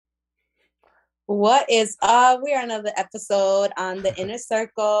What is up? We are another episode on the inner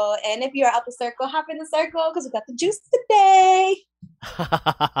circle. And if you're out the circle, hop in the circle because we got the juice today.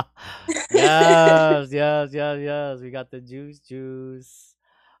 Yes. We got the juice. Juicy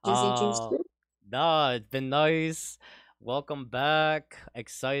juice. Uh, nah, it's been nice. Welcome back.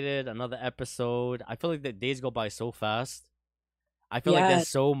 Excited. Another episode. I feel like the days go by so fast. I feel like Yeah. there's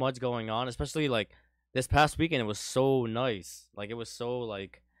so much going on, especially like this past weekend. It was so nice. Like it was so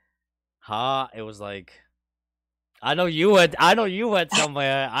like hot. It was like I know you went. I know you went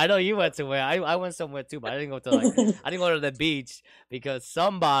somewhere. I know you went somewhere. I went somewhere too, but I didn't go to like I didn't go to the beach because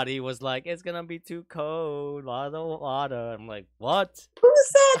somebody was like, "It's gonna be too cold. By the water." I'm like, "What?" Who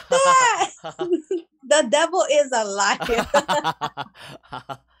said that? The devil is a liar.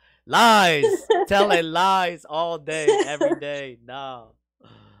 Lies. Telling lies all day, every day. No.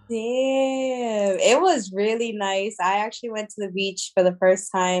 Damn. It was really nice. I actually went to the beach for the first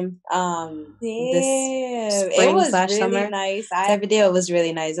time this Damn. it Spring was slash really summer. nice. Every day it was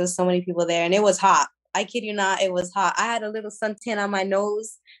really nice. There was so many people there and it was hot. I kid you not, it was hot. I had a little suntan on my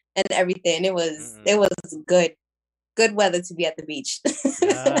nose and everything. It was good. Good weather to be at the beach.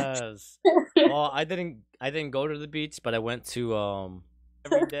 Yes. Well, I didn't go to the beach, but I went to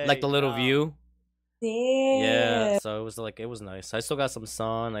Every day. like the little view. Yeah, Damn. so it was nice. I still got some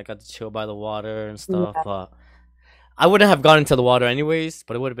sun. I got to chill by the water and stuff, but I wouldn't have gone into the water anyways,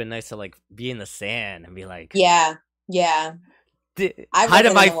 but it would have been nice to like be in the sand and be like Yeah. I hiding wasn't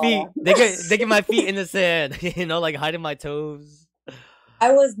in my the feet. water. They get my feet in the sand, like hiding my toes.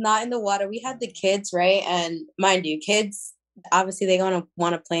 I was not in the water. We had the kids, right? And mind you, kids obviously they're gonna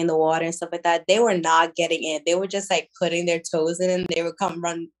want to play in the water and stuff like that. They were not getting in. They were just like putting their toes in and they would come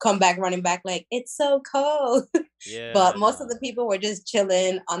back running back like it's so cold. Yeah. But most of the people were just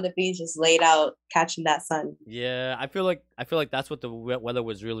chilling on the beach, just laid out, catching that sun. Yeah, I feel like that's what the weather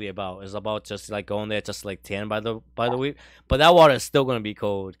was really about. It's about just like going there, just like tan by the week. But that water is still gonna be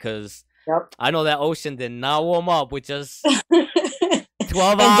cold because Yep. I know that ocean did not warm up with just 12 In just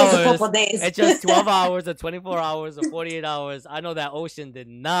a hours. couple days. It's just 12 hours or 24 hours or 48 hours. I know that ocean did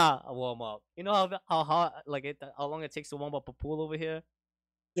not warm up. You know how hot how long it takes to warm up a pool over here?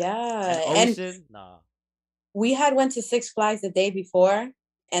 Yeah. An And ocean? Nah. we had went to Six Flags the day before,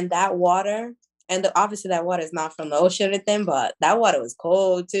 and that water, and obviously that water is not from the ocean or anything, but that water was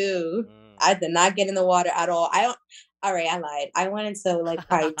cold too. I did not get in the water at all. I don't. All right, I lied. I went into like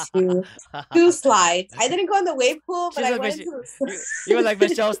probably two slides. I didn't go in the wave pool, but She's I like, went Mich- into. you were like,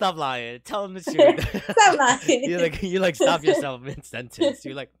 Michelle, stop lying. Tell him the truth. Stop lying. you stop yourself mid sentence.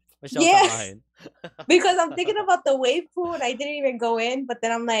 You're like, Michelle, Yeah. stop lying. Because I'm thinking about the wave pool and I didn't even go in, but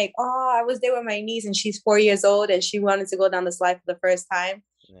then I'm like, oh, I was there with my niece and she's 4 years old and she wanted to go down the slide for the first time.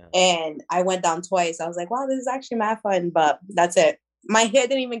 Yeah. And I went down twice. I was like, wow, this is actually mad fun, but that's it. My hair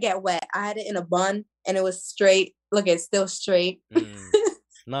didn't even get wet. I had it in a bun and it was straight. Look, it's still straight.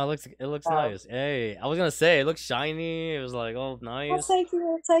 No, it looks nice. Hey, I was gonna say it looks shiny. It was like, oh, Oh, nice. thank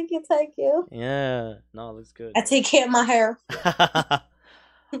you. Yeah, no, it looks good. I take care of my hair.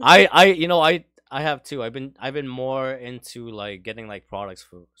 I have too. I've been more into like getting like products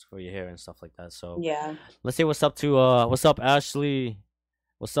for your hair and stuff like that. So Yeah. let's see what's up Ashley,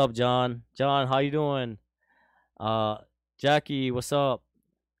 what's up John, how you doing? Uh, Jackie, what's up?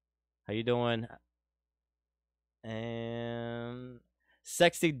 How you doing? And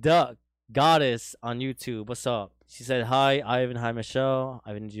Sexy Duck Goddess on YouTube. What's up? She said hi, Ivan. Hi, Michelle.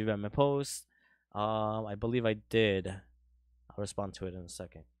 Ivan, did you read my post? I believe I did. I'll respond to it in a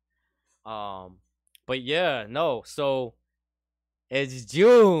second. But yeah, no. So it's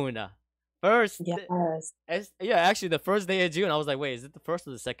June first. Yes. Yeah, actually, the first day of June. I was like, wait, is it the first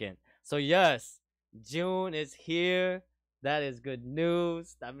or the second? So yes, June is here. That is good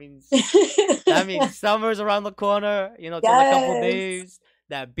news. That means summer's around the corner. It's only a couple Yes. days.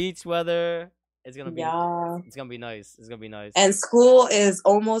 That beach weather is gonna be. Yeah. It's gonna be nice. It's gonna be nice. And school is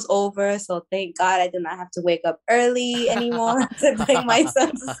almost over, so thank God I do not have to wake up early anymore to bring my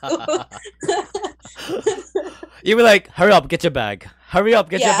son to school. You were like, hurry up, get your bag. Hurry up,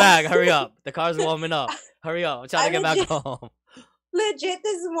 get your Yeah. bag. Hurry up. The car's warming up. Hurry up. I'm trying to get back home. Legit,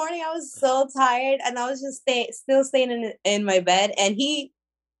 this morning I was so tired and I was just still staying in my bed. And he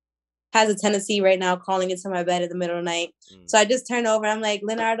has a tendency right now calling into my bed in the middle of the night. So I just turn over. I'm like,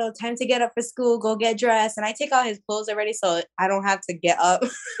 Leonardo, time to get up for school. Go get dressed. And I take out his clothes already, so I don't have to get up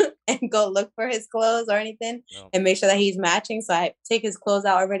and go look for his clothes or anything and make sure that he's matching. So I take his clothes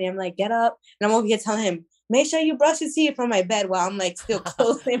out already. I'm like, get up. And I'm over here telling him, make sure you brush your teeth from my bed while I'm like still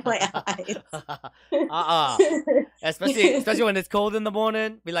closing my eyes. Especially when it's cold in the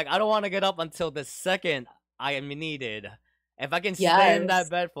morning. Be like, I don't want to get up until the second I am needed. If I can stay in that Yes.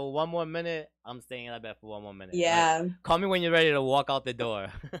 bed for one more minute, I'm staying in that bed for one more minute. Like, Yeah. call me when you're ready to walk out the door.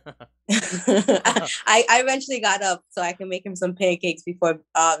 I eventually got up so I can make him some pancakes before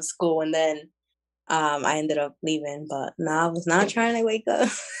school, and then I ended up leaving. But no, I was not trying to wake up.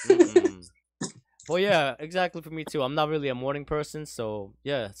 Mm-mm. Well, yeah, exactly for me too. I'm not really a morning person, so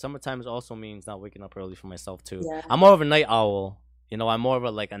yeah, summertime also means not waking up early for myself too. Yeah. I'm more of a night owl. You know, I'm more of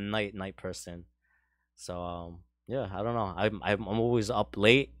a like a night person. So yeah, I don't know. I'm always up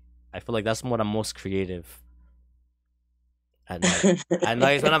late. I feel like that's when I'm most creative at night. At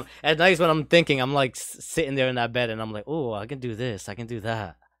night is when I'm thinking. I'm like sitting there in that bed, and I'm like, oh, I can do this. I can do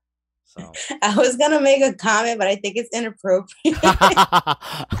that. So. I was gonna make a comment, but I think it's inappropriate.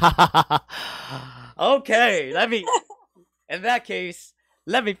 Okay, in that case,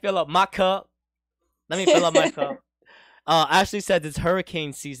 let me fill up my cup. Let me fill up my cup. Ashley said it's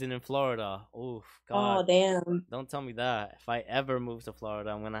hurricane season in Florida. Oof, God. Oh, damn. Don't tell me that. If I ever move to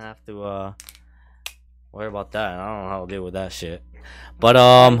Florida, I'm gonna have to worry about that. I don't know how to deal with that shit. But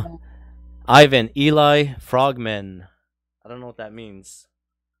Ivan, Eli Frogman. I don't know what that means.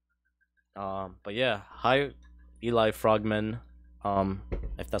 But yeah, hi Eli Frogman.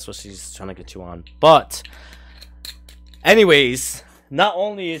 If that's what she's trying to get you on. But anyways, not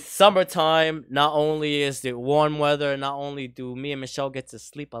only is summertime, not only is it warm weather, not only do me and Michelle get to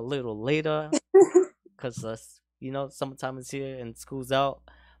sleep a little later, because summertime is here and school's out,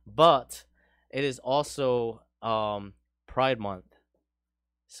 but it is also Pride Month.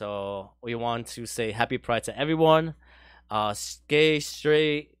 So we want to say happy Pride to everyone. Gay,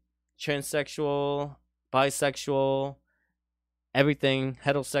 straight, transsexual, bisexual, everything,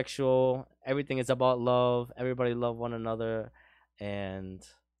 heterosexual, everything is about love. Everybody love one another, and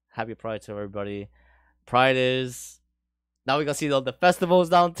happy Pride to everybody. Pride is now we gonna see the festivals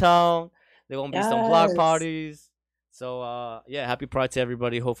downtown. There gonna be some block Yes. parties. So yeah, happy Pride to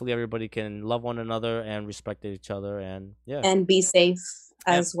everybody. Hopefully everybody can love one another and respect each other, and yeah, And be safe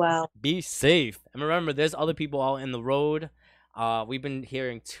and as well. be safe. And remember, there's other people out in the road. We've been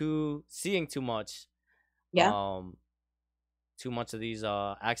seeing too much. Yeah. Too much of these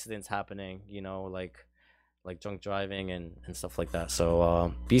accidents happening. You know, like drunk driving and stuff like that.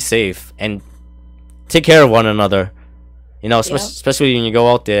 So be safe and take care of one another. You know, Yep. especially when you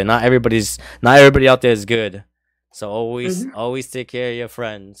go out there. Not everybody out there is good. So always take care of your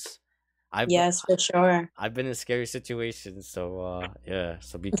friends. Yes, for sure. I've been in scary situations, so yeah.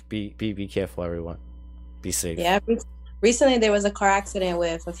 So be careful, everyone. Be safe. Yeah. Recently, there was a car accident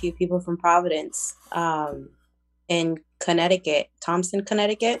with a few people from Providence, in Connecticut, Thompson,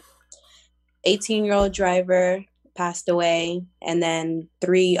 Connecticut. 18-year-old driver passed away, and then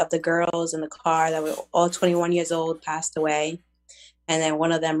 3 of the girls in the car that were all 21 years old passed away. And then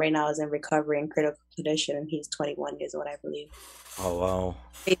one of them right now is in recovery in critical condition, and he's 21 years old, I believe. Oh wow.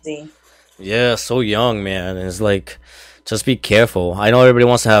 Crazy. Yeah, so young, man. It's like, just be careful. I know everybody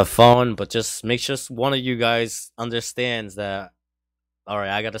wants to have fun, but just make sure one of you guys understands that. All right,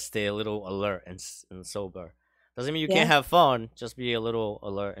 I gotta stay a little alert and sober. Doesn't mean you can't Yeah. have fun. Just be a little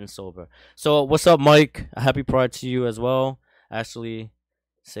alert and sober. So, what's up, Mike? Happy Pride to you as well. Ashley,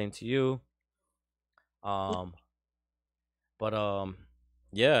 same to you. But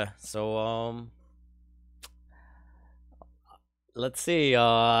yeah. So let's see.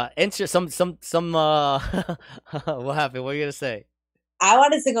 Some what happened? What are you gonna say? I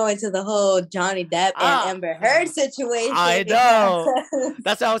wanted to go into the whole Johnny Depp and Amber Heard situation. I know.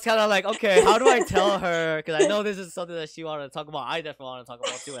 That's why I was kind of like, okay, how do I tell her? Because I know this is something that she wanted to talk about. I definitely want to talk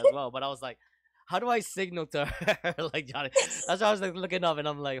about too as well. But I was like, how do I signal to her like Johnny? That's why I was like looking up, and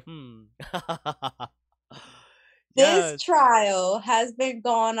I'm like, Yes. This trial has been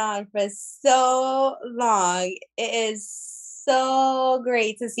going on for so long. It is so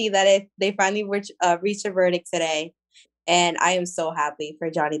great to see that they finally reached a verdict today, and I am so happy for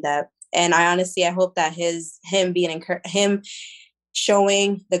Johnny Depp. And I hope that him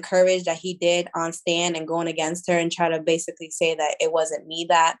showing the courage that he did on stand and going against her and try to basically say that it wasn't me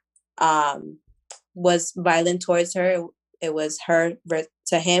that was violent towards her. It was her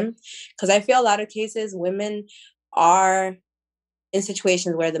to him. Because I feel a lot of cases, women are in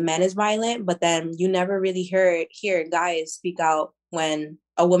situations where the man is violent, but then you never really hear guys speak out when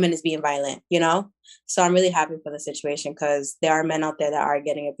a woman is being violent, you know? So I'm really happy for the situation, because there are men out there that are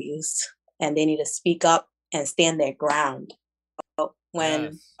getting abused, and they need to speak up and stand their ground. When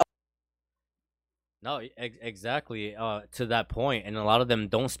Yes. No, exactly. To that point, and a lot of them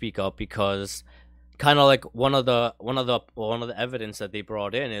don't speak up because, kind of like one of the evidence that they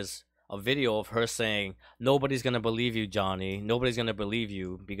brought in is a video of her saying, "Nobody's gonna believe you, Johnny. Nobody's gonna believe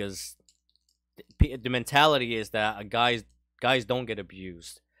you," because the mentality is that a guy's guys don't get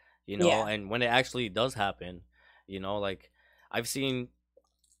abused, you know. Yeah. And when it actually does happen, like I've seen,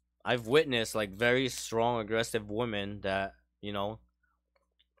 I've witnessed like very strong, aggressive women that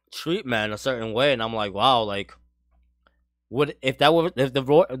treat men a certain way, and I'm like, wow, like, would if that were if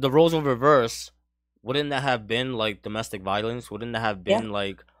the roles were reversed, wouldn't that have been like domestic violence? Wouldn't that have Yeah. been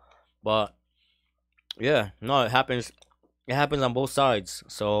like, but yeah, no, it happens. It happens on both sides.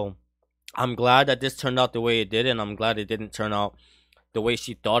 So I'm glad that this turned out the way it did, and I'm glad it didn't turn out the way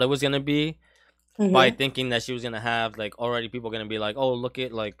she thought it was gonna be. By Hmm. thinking that she was gonna have like already people gonna be like, oh, look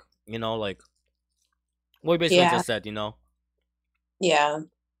at like like what we basically Yeah. just said, Yeah.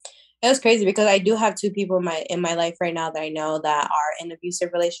 It was crazy because I do have two people in my life right now that I know that are in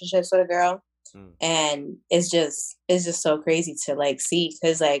abusive relationships with a girl, Mm. and it's just so crazy to like see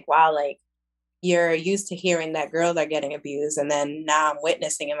because like wow, like you're used to hearing that girls are getting abused, and then now I'm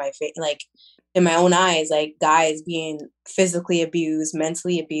witnessing in my face, like in my own eyes, like guys being physically abused,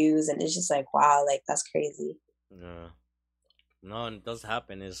 mentally abused, and it's just like wow, like that's crazy. Yeah. No, and it does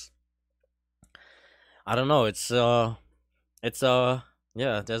happen. Is I don't know. It's yeah.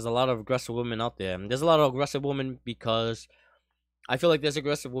 There's a lot of aggressive women out there. And there's a lot of aggressive women because I feel like there's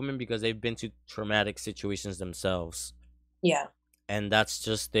aggressive women because they've been to traumatic situations themselves, Yeah. and that's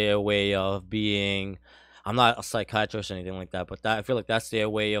just their way of being. I'm not a psychiatrist or anything like that, but I feel like that's their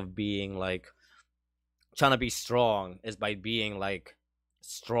way of being like trying to be strong is by being like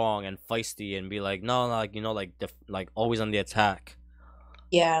strong and feisty and be like no, like like like always on the attack.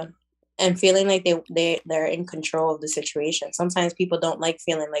 Yeah. And feeling like they're in control of the situation. Sometimes people don't like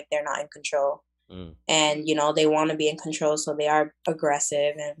feeling like they're not in control. Mm, And they want to be in control, so they are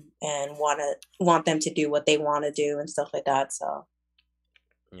aggressive and want them to do what they want to do and stuff like that. So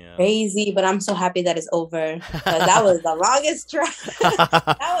yeah. crazy, but I'm so happy that it's over because that was the longest drive.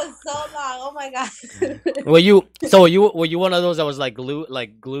 That was so long. Oh my god. were you one of those that was like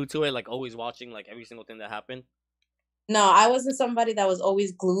glued to it, like always watching like every single thing that happened? No, I wasn't somebody that was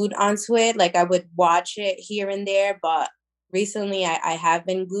always glued onto it. Like I would watch it here and there, but recently I have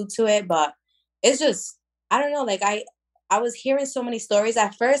been glued to it. But it's just I don't know. Like I was hearing so many stories.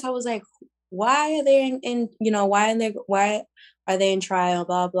 At first, I was like, why are they why are they in trial?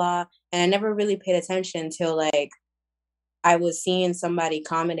 Blah blah. And I never really paid attention until like I was seeing somebody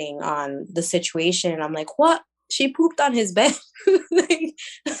commenting on the situation, and I'm like, what? She pooped on his bed. Like,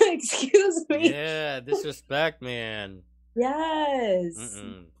 excuse me. Yeah, disrespect, man. Yes.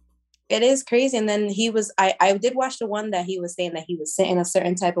 Mm-mm. It is crazy. And then I did watch the one that he was saying that he was sitting a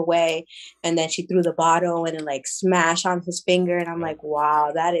certain type of way, and then she threw the bottle and it like smashed on his finger. And I'm Yeah. like,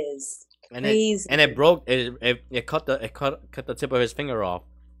 wow, that is And crazy. it broke it cut the tip of his finger off.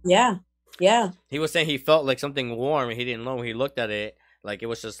 Yeah. Yeah. He was saying he felt like something warm and he didn't know. He looked at it like it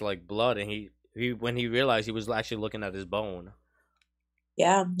was just like blood, and he when he realized he was actually looking at his bone.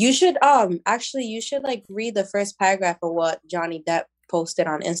 Yeah. You should like read the first paragraph of what Johnny Depp posted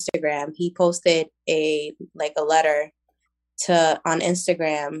on Instagram. He posted a letter to on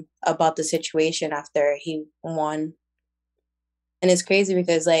Instagram about the situation after he won. And it's crazy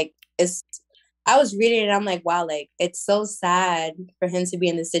because like I was reading it and I'm like, wow, like it's so sad for him to be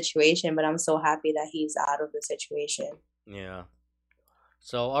in this situation, but I'm so happy that he's out of the situation. Yeah.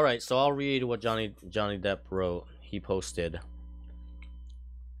 So all right, so I'll read what Johnny Depp wrote. He posted.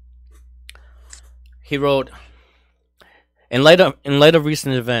 He wrote, in light of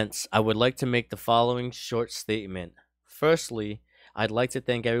recent events, I would like to make the following short statement. Firstly, I'd like to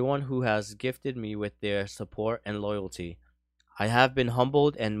thank everyone who has gifted me with their support and loyalty. I have been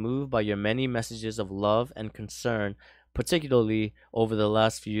humbled and moved by your many messages of love and concern, particularly over the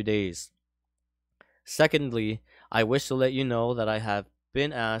last few days. Secondly, I wish to let you know that I have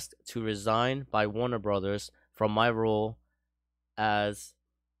been asked to resign by Warner Brothers from my role as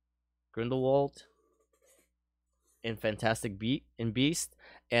Grindelwald in Beast,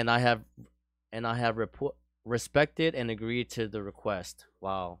 and I have respected and agreed to the request.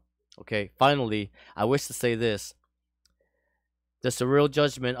 Wow. Okay. Finally, I wish to say this: the surreal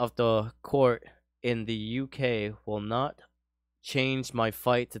judgment of the court in the UK will not change my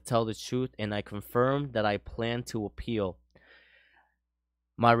fight to tell the truth, and I confirm that I plan to appeal.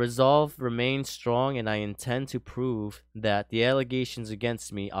 My resolve remains strong, and I intend to prove that the allegations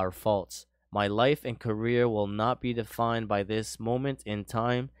against me are false. My life and career will not be defined by this moment in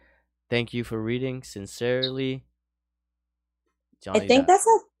time. Thank you for reading. Sincerely, I Johnny think Depp.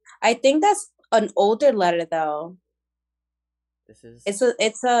 I think that's an older letter though. This is.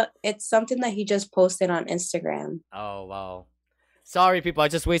 It's something that he just posted on Instagram. Oh wow. Sorry, people. I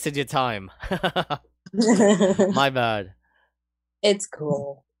just wasted your time. My bad. It's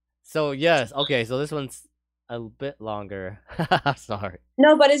cool. So yes, okay. So this one's a bit longer. Sorry.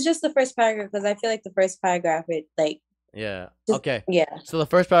 No, but it's just the first paragraph because I feel like the first paragraph it like Yeah. just Okay. yeah. So the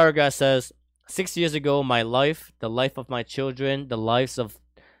first paragraph says, 6 years ago, my life, the life of my children, the lives of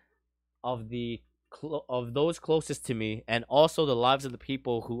the of those closest to me, and also the lives of the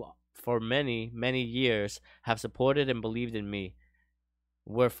people who, for many years, have supported and believed in me,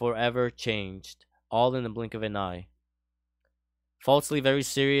 were forever changed, all in the blink of an eye. Falsely very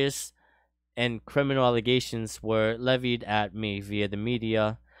serious and criminal allegations were levied at me via the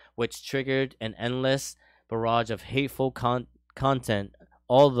media, which triggered an endless barrage of hateful content,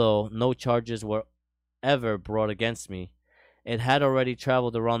 although no charges were ever brought against me. It had already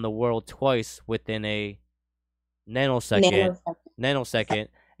traveled around the world twice within a nanosecond, Nanosecond. nanosecond,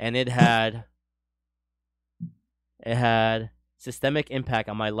 and it had systemic impact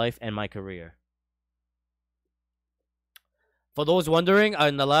on my life and my career. For those wondering,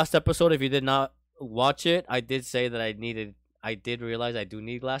 in the last episode, if you did not watch it, I did say that I did realize I do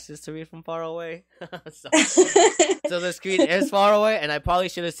need glasses to read from far away. so, so the screen is far away, and I probably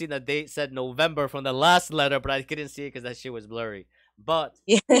should have seen the date said November from the last letter, but I couldn't see it because that shit was blurry. But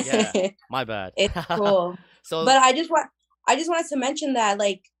yeah, my bad. It's cool. So, But I just wanted to mention that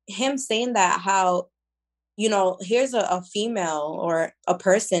like him saying that how here's a female or a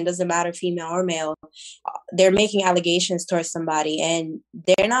person, doesn't matter female or male, they're making allegations towards somebody and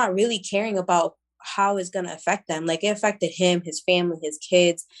they're not really caring about how it's going to affect them. Like it affected him, his family, his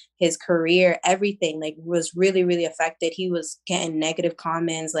kids, his career, everything like was really, really affected. He was getting negative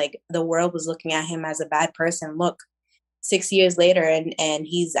comments. Like the world was looking at him as a bad person. Look, 6 years later, and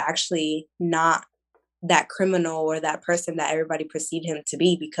he's actually not that criminal or that person that everybody perceived him to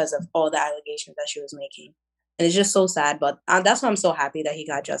be because of all the allegations that she was making. And it's just so sad, but that's why I'm so happy that he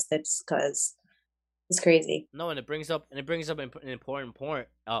got justice because it's crazy. no, and it brings up an important point.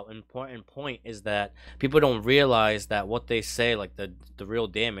 Important point is that people don't realize that what they say, like the real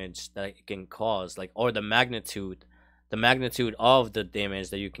damage that it can cause, like or the magnitude of the damage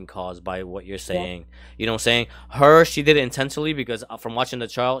that you can cause by what you're saying. Yeah. You know what I'm saying? She did it intentionally because from watching the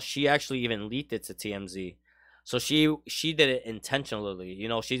trial, she actually even leaked it to TMZ. So she did it intentionally. You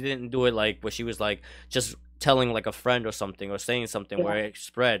know, she didn't do it like where she was like just telling like a friend or something or saying something where it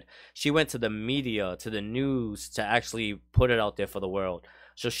spread. She went to the media, to the news to actually put it out there for the world.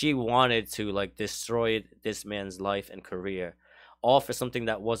 So she wanted to like destroy this man's life and career, all for something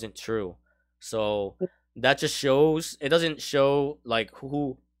that wasn't true. So that just shows, it doesn't show like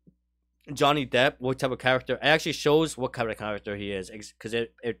who Johnny Depp, what type of character. It actually shows what kind of character he is because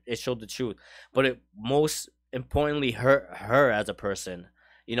it showed the truth. But it most importantly hurt her as a person,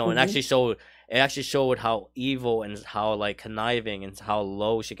 and actually showed how evil and how like conniving and how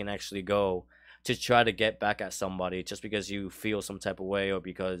low she can actually go to try to get back at somebody just because you feel some type of way or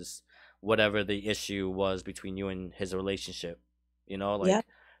because whatever the issue was between you and his relationship,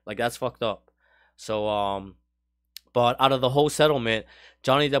 like that's fucked up. So but out of the whole settlement,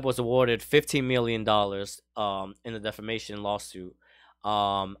 Johnny Depp was awarded $15 million in the defamation lawsuit.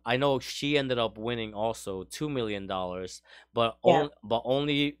 I know she ended up winning also $2 million, but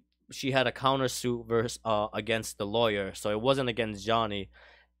only she had a countersuit against the lawyer. So it wasn't against Johnny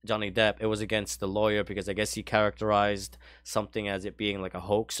Depp. It was against the lawyer because I guess he characterized something as it being like a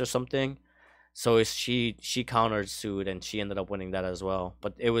hoax or something. So she countersued and she ended up winning that as well.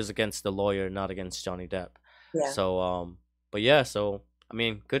 But it was against the lawyer, not against Johnny Depp. Yeah. So but yeah, so I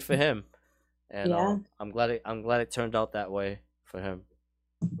mean, good for him. And I'm glad it turned out that way for him.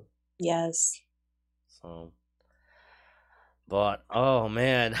 Yes. So, but oh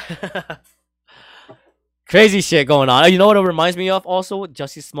man, crazy shit going on. You know what it reminds me of? Also,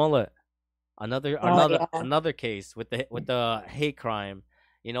 Jussie Smollett, another case with the hate crime.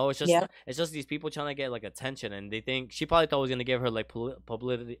 It's just these people trying to get like attention, and they think she probably thought it was gonna give her like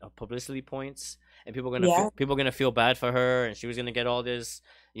publicity points, and people gonna feel bad for her, and she was gonna get all this,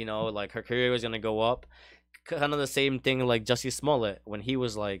 like her career was gonna go up. Kind of the same thing like Jussie Smollett when he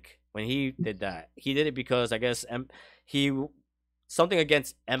did that. He did it because I guess he something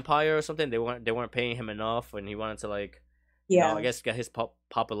against Empire or something. They weren't paying him enough, and he wanted to like, I guess get his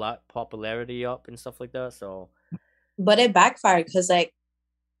popularity up and stuff like that. So, but it backfired because like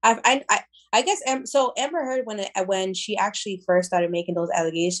I guess so Amber Heard when she actually first started making those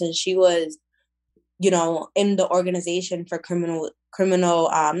allegations, she was in the organization for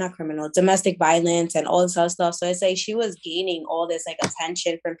domestic violence and all this other stuff. So it's like she was gaining all this like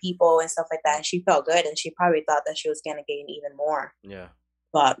attention from people and stuff like that. And she felt good, and she probably thought that she was gonna gain even more. Yeah.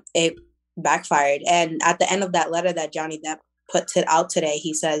 But it backfired. And at the end of that letter that Johnny Depp put out today,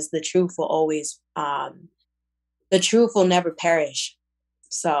 he says the truth will never perish.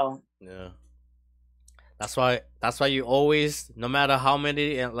 So yeah. That's why you always, no matter how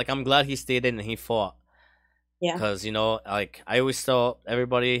many, like I'm glad he stayed in and he fought, Yeah. because like I always tell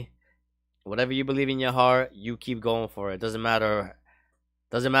everybody, whatever you believe in your heart, you keep going for it. Doesn't matter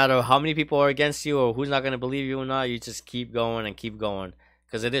how many people are against you or who's not gonna believe you or not. You just keep going and keep going,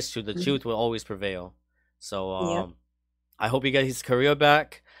 because it is true. The Mhm. truth will always prevail. So Yep. I hope he gets his career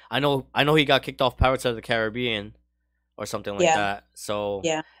back. I know he got kicked off Pirates of the Caribbean or something like Yeah. that. So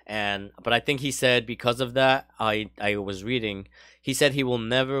Yeah. but I think he said because of that, I was reading, he said he will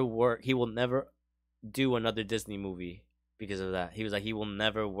never work. He will never do another Disney movie because of that. He was like he will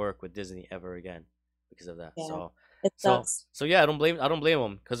never work with Disney ever again because of that. Yeah. So It so sucks. so yeah, I don't blame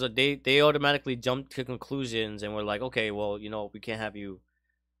him, because they automatically jumped to conclusions and were like, okay, well, we can't have you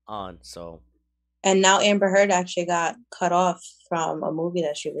on. So And now Amber Heard actually got cut off from a movie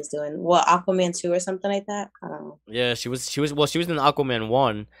that she was doing. Well, Aquaman 2 or something like that. I don't know. yeah, she was in Aquaman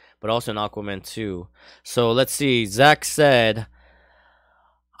 1, but also in Aquaman 2. So let's see. Zach said,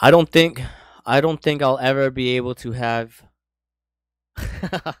 I don't think I don't think I'll ever be able to have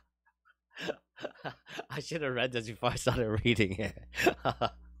I should have read this before I started reading it.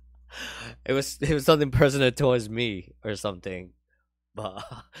 It was something personal towards me or something. But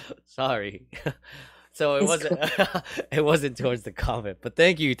sorry. So it It's wasn't cool. it wasn't towards the comment. But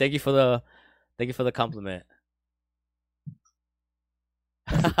thank you for the compliment.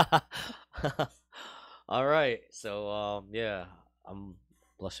 All right. So yeah, I'm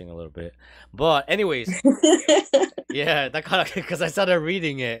blushing a little bit. But anyways, yeah, that kind of because I started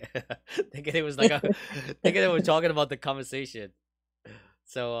reading it, thinking it was like thinking it was talking about the conversation.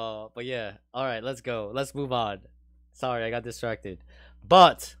 So, but yeah, all right, let's go. Let's move on. Sorry, I got distracted.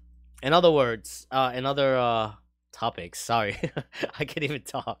 But in other words, in other topics. Sorry, I can't even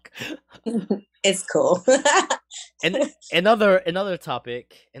talk. It's cool. And in another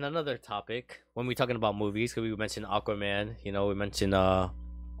topic, when we're talking about movies, because we mentioned Aquaman, we mentioned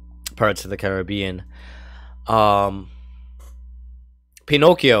Pirates of the Caribbean, um,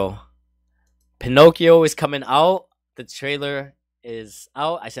 Pinocchio. Pinocchio is coming out. The trailer is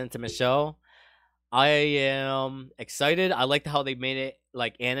out. I sent it to Michelle. I am excited. I liked how they made it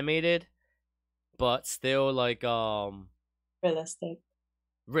like animated, but still like Realistic.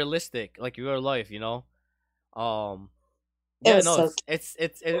 realistic, like real life. It Yeah, was no, so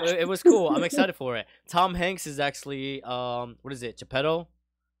it was cool. I'm excited for it. Tom Hanks is actually what is it? Geppetto?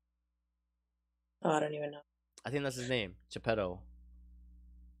 Oh, I don't even know. I think that's his name, Geppetto.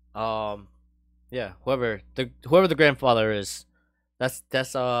 Um, yeah, whoever the grandfather is, that's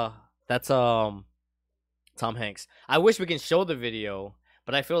Tom Hanks. I wish we can show the video,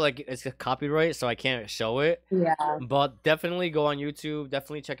 but I feel like it's a copyright, so I can't show it. Yeah. But definitely go on YouTube.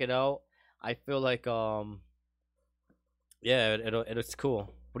 Definitely check it out. I feel like yeah, it's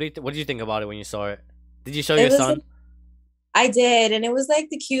cool. What did you think about it when you saw it? Did you show It your was son? I did, and it was like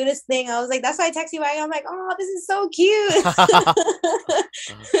the cutest thing. I was like, that's why I texted you back. I'm like, oh, this is so cute.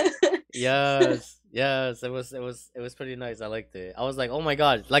 Yes, it was pretty nice. I liked it. I was like, oh my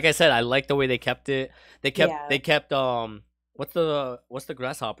god! Like I said, I like the way they kept it. Yeah. They kept what's the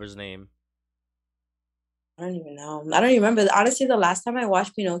grasshopper's name? I don't even know. I don't even remember. Honestly, the last time I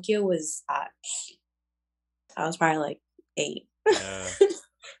watched Pinocchio was I was probably like 8.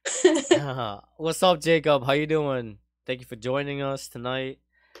 Yeah. What's up, Jacob? How you doing? Thank you for joining us tonight.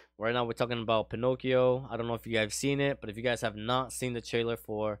 Right now, we're talking about Pinocchio. I don't know if you guys have seen it, but if you guys have not seen the trailer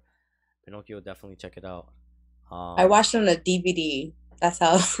for Pinocchio, definitely check it out. I Um, watched it on a DVD. That's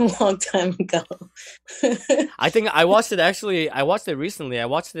how long time ago. I think I watched it actually. I watched it recently. I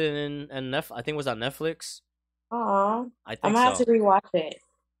watched it in I think it was on Netflix. Aw, I I'm think gonna have to so. rewatch it.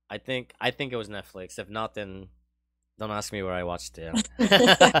 I think it was Netflix. If not, then don't ask me where I watched it.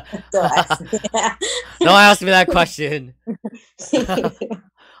 Don't ask me that. Don't ask me that question.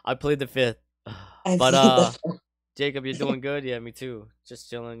 I played the fifth. I But see the Jacob, you're doing good. Yeah, me too. Just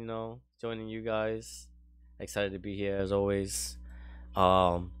chilling, joining you guys. Excited to be here as always.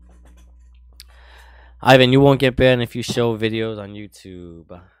 Um, Ivan, you won't get banned if you show videos on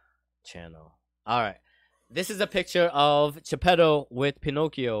YouTube channel. All right. This is a picture of Geppetto with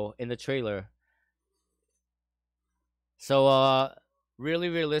Pinocchio in the trailer. So really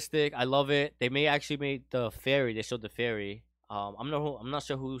realistic. I love it. They may actually made the fairy. They showed the fairy. I'm not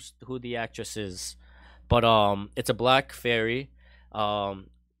sure who the actress is, but it's a black fairy. Um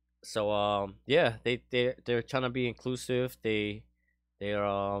so yeah, they're trying to be inclusive. They're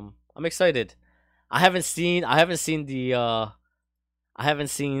I'm excited. I haven't seen the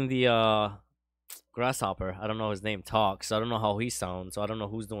grasshopper. I don't know his name talk, so I don't know how he sounds. So I don't know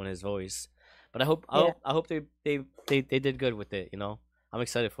who's doing his voice. But I hope I yeah. hope I hope they did good with it. I'm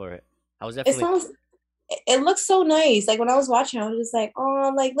excited for it. I was It definitely sounds it looks so nice. Like when I was watching, I was just like,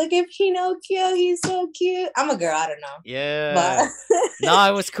 oh, like look at Pinocchio, he's so cute. I'm a girl, I don't know, Yeah. but No,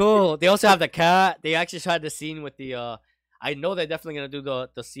 it was cool. They also have the cat. They actually tried the scene with the I know they're definitely gonna do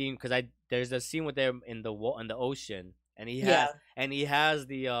the scene because I there's a scene with them in the ocean, and yeah, he has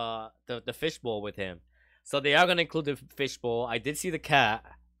the fishbowl with him, so they are gonna include the fishbowl. I did see the cat,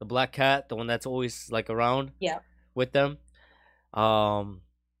 the black cat, the one that's always like around yeah. with them.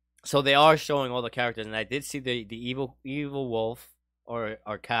 So they are showing all the characters, and I did see the evil wolf or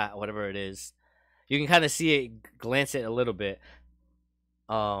cat, whatever it is. You can kind of see it, glance it a little bit.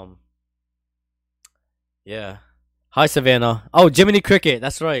 Um, yeah. Hi, Savannah. Oh, Jiminy Cricket.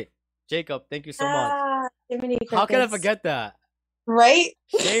 That's right. Jacob, thank you so much. Jiminy How can I Crickets, forget that? right?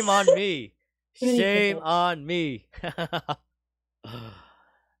 Shame on me. Jiminy Shame Cricket. on me.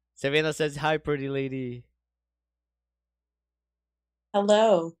 Savannah says, hi, pretty lady.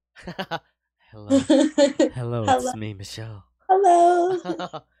 Hello. Hello. Hello, Hello. it's me, Michelle. Hello.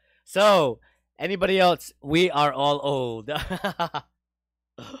 So, anybody else? We are all old.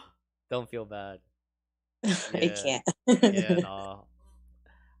 Don't feel bad. I Yeah. can't. Yeah, no.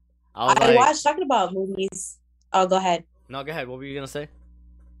 I was I like, watched talking about movies. Oh, go ahead. no, go ahead. What were you gonna say?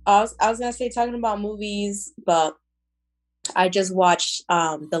 I was gonna say talking about movies, but I just watched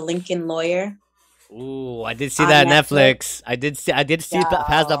The Lincoln Lawyer Ooh, I did see on that on Netflix. Netflix. I did see that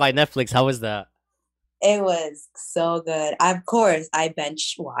passed up Yeah, by Netflix. How was that? it was so good. Of course, I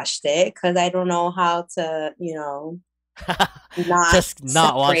bench watched it because I don't know how to, not Just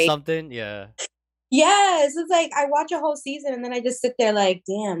not watch separate. something? Yeah. Yes, it's like I watch a whole season and then I just sit there like,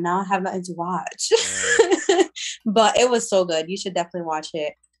 damn, now I have nothing to watch. Yeah. But it was so good. You should definitely watch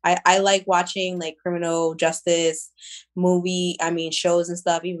it. I like watching like criminal justice shows and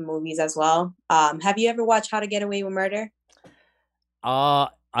stuff, even movies as well. Have you ever watched How to Get Away with Murder?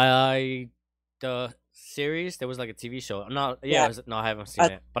 I the series, there was like a TV show. No, yeah, Yeah, no, I haven't seen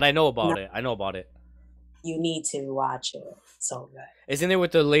it. But I know no, about it. I know about it. you need to watch it. So good. Isn't it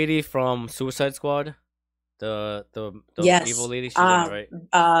with the lady from Suicide Squad? The evil Yes. lady, she's in it,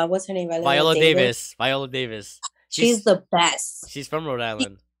 right? What's her name? Viola Viola Davis. Davis. Viola Davis. She's the best. She's from Rhode She,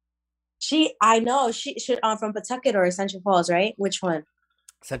 Island. I know she should from Pawtucket or Central Falls, right? Which one?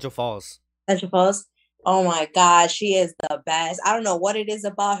 Central Falls. Central Falls. Oh my God, she is the best. I don't know what it is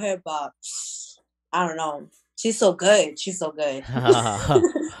about her, but I don't know. She's so good. She's so good.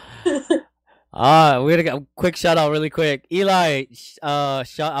 We're gonna get a quick shout out really quick. Eli,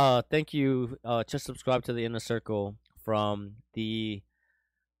 thank you. Just subscribe to the Inner Circle from the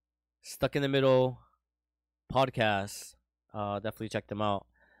Stuck in the Middle podcast. Definitely check them out.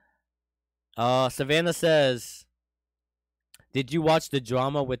 Savannah says, did you watch the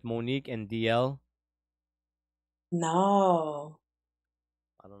drama with Monique and DL? No,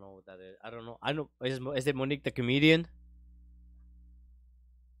 I don't know what that is. I don't know. I know. Is it Monique the comedian?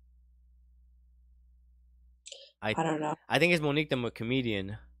 I don't know. I think it's Monique the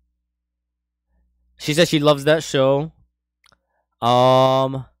comedian. She said she loves that show.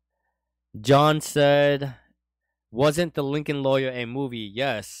 John said, wasn't The Lincoln Lawyer a movie?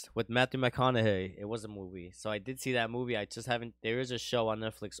 Yes, with Matthew McConaughey. It was a movie. So I did see that movie. I just haven't. There is a show on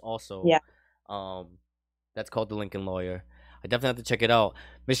Netflix also. Yeah. That's called The Lincoln Lawyer. I definitely have to check it out.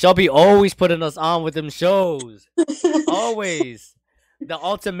 Michelle B always putting us on with them shows. Always. The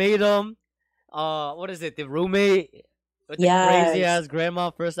Ultimatum. What is it? The Roommate with the crazy ass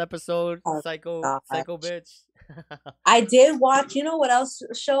grandma. First episode. Oh, Psycho bitch. I did watch. You know what else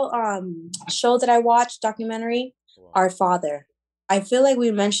show that I watched documentary? Wow. Our Father. I feel like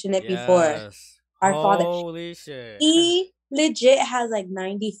we mentioned it before. Our Father. Holy shit. He legit has like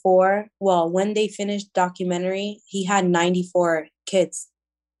 94. Well, when they finished documentary, he had 94 kids.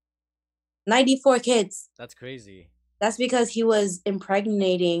 94 kids. That's crazy. That's because he was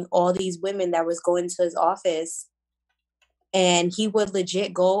impregnating all these women that was going to his office. And he would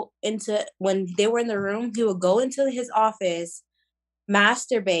legit go into, when they were in the room, he would go into his office,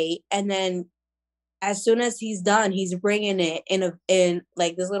 masturbate, and then as soon as he's done, he's bringing it in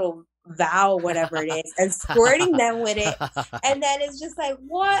like this little vow, whatever it is, and squirting them with it. And then it's just like,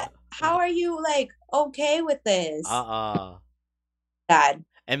 what? How are you like okay with this? God.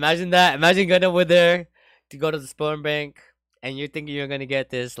 Imagine that. Imagine going over there to go to the sperm bank, and you're thinking you're gonna get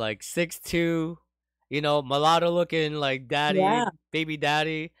this like 6'2", mulatto looking like daddy, baby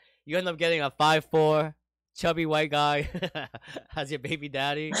daddy. You end up getting a 5'4" chubby white guy as your baby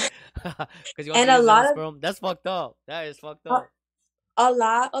daddy because you want to use his sperm. That's fucked up. That is fucked up. A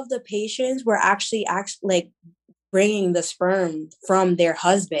lot of the patients were actually like bringing the sperm from their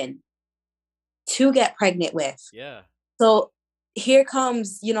husband to get pregnant with. Yeah. So here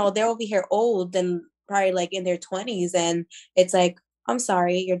comes, they're over here old and probably like in their 20s, and it's like, I'm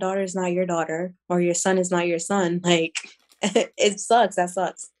sorry, your daughter is not your daughter, or your son is not your son. Like, it sucks. That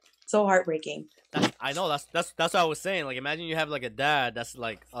sucks. So heartbreaking. I know that's what I was saying. Like, imagine you have like a dad that's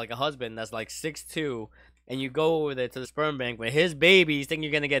like a husband that's like 6'2", and you go over there to the sperm bank with his babies, think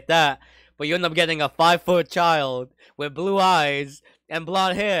you're gonna get that, but you end up getting a 5-foot child with blue eyes and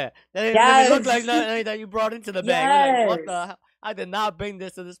blonde hair. That didn't even look like nothing that you brought into the bank. You're like, what the? I did not bring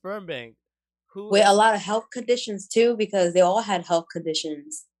this to the sperm bank. With a lot of health conditions too, because they all had health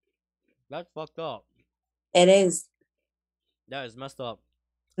conditions. That's fucked up. It is. That is messed up.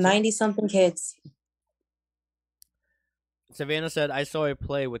 90-something kids. Savannah said, I saw a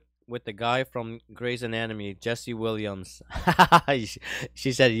play with the guy from Grey's Anatomy, Jesse Williams.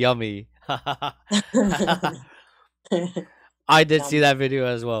 She said, yummy. I did see that video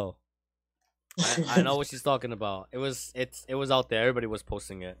as well. I know what she's talking about. It was out there. Everybody was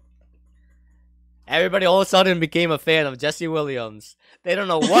posting it. Everybody all of a sudden became a fan of Jesse Williams. They don't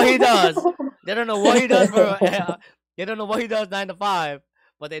know what he does. They don't know what he does they don't know what he does 9 to 5,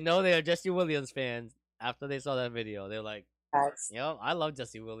 but they know they are Jesse Williams fans after they saw that video. They're like, yo, I love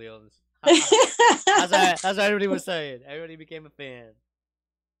Jesse Williams. That's what everybody was saying. Everybody became a fan.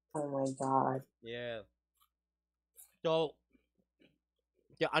 Oh my god. Yeah. So,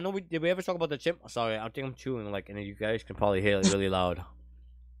 yeah, I know did we ever talk about the chimp? Sorry, I think I'm chewing like, and you guys can probably hear it really loud.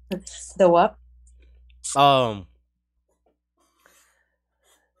 The what?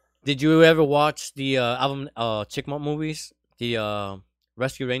 Did you ever watch the album Chickmont movies? The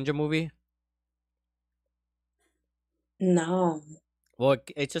Rescue Ranger movie? No. Well,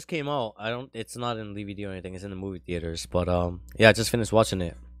 it just came out. It's not in DVD or anything. It's in the movie theaters. But yeah, I just finished watching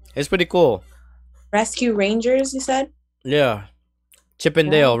it. It's pretty cool. Rescue Rangers, you said? Yeah. Chip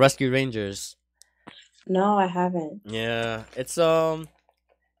and Dale Rescue Rangers. No, I haven't. Yeah, it's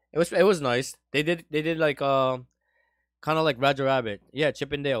it was nice. They did like kind of like Roger Rabbit. Yeah,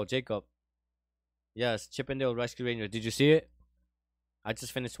 Chip and Dale, Jacob. Yes, Chip and Dale Rescue Rangers. Did you see it? I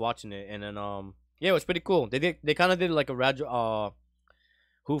just finished watching it, and then yeah, it was pretty cool. They kind of did like a Roger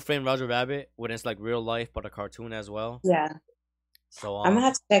Who Framed Roger Rabbit when it's like real life but a cartoon as well. Yeah. So I'm gonna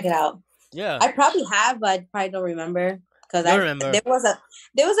have to check it out. Yeah, I probably have, but I probably don't remember. Because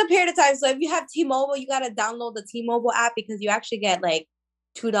there was a period of time. So if you have T-Mobile, you gotta download the T-Mobile app because you actually get like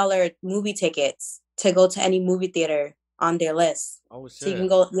 $2 movie tickets to go to any movie theater on their list. Oh shit! So you can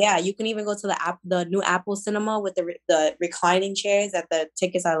go. Yeah, you can even go to the new Apple Cinema with the reclining chairs. That the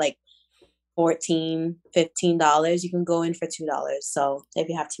tickets are like $14, $15. You can go in for $2. So if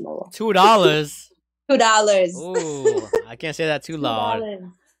you have T-Mobile, $2. $2. Ooh, I can't say that too loud.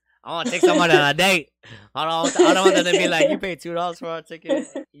 I want to take someone on a date. I don't want them to be like, you paid $2 for our ticket.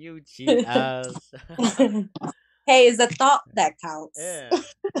 You cheap ass. Hey, it's a thought that counts. Yeah.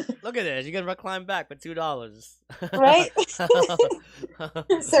 Look at this. You can recline back for $2. Right?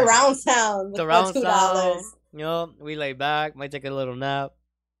 Surround sound. Surround sound. You know, we lay back, might take a little nap.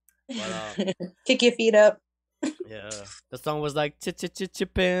 But, kick your feet up. Yeah. The song was like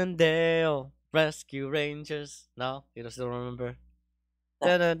Chip and Dale Rescue Rangers. No? You don't still remember?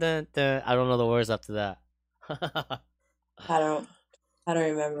 I don't know the words after that. I don't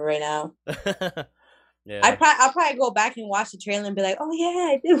remember right now. Yeah. I'll probably go back and watch the trailer and be like, oh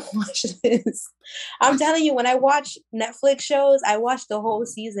yeah, I did watch this. I'm telling you, when I watch Netflix shows, I watch the whole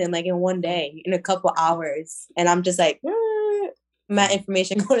season like in one day, in a couple hours, and I'm just like, mad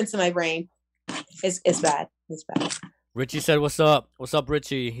information going into my brain. It's bad. It's bad. Richie said, "What's up? What's up,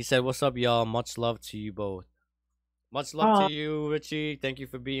 Richie?" He said, "What's up, y'all? Much love to you both. Much love to you, Richie. Thank you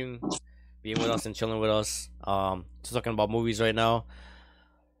for being with us and chilling with us. Just talking about movies right now.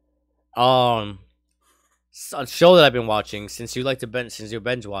 A show that I've been watching since you're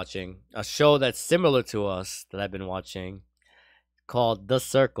binge watching, a show that's similar to us that I've been watching called The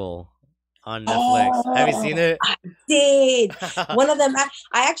Circle on Netflix. Have you seen it? I did. One of them.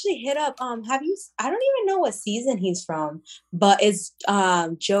 I actually hit up. Have you? I don't even know what season he's from, but it's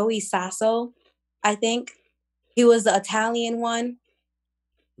Joey Sasso. I think he was the Italian one.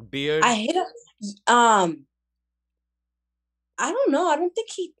 Beard. I hit up. I don't know. I don't think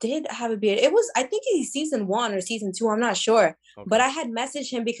he did have a beard. It was. I think he's season 1 or season 2. I'm not sure. Okay. But I had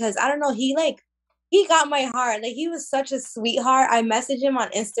messaged him because I don't know. He got my heart. Like, he was such a sweetheart. I messaged him on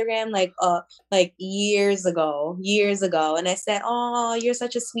Instagram like years ago, and I said, "Oh, you're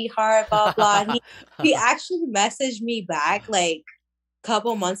such a sweetheart." Blah blah. He actually messaged me back like a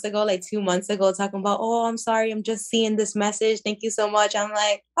couple months ago, like 2 months ago, talking about, "Oh, I'm sorry, I'm just seeing this message. Thank you so much." I'm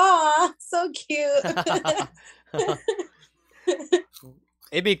like, "Oh, so cute."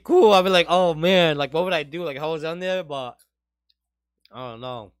 It'd be cool. I'd be like, "Oh man, like what would I do? Like, if I was on there?" But I don't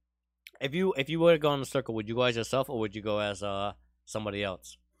know. If you were to go in the circle, would you go as yourself or would you go as somebody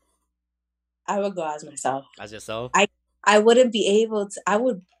else? I would go as myself. As yourself? I wouldn't be able to. I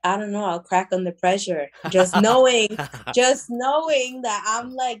don't know. I'll crack under pressure. Just knowing that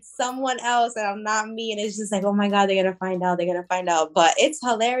I'm like someone else and I'm not me, and it's just like, oh my god, they're gonna find out. They're gonna find out. But it's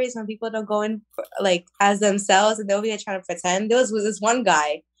hilarious when people don't go in like as themselves and they'll be trying to pretend. There was this one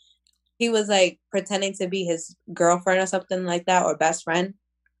guy. He was like pretending to be his girlfriend or something like that, or best friend.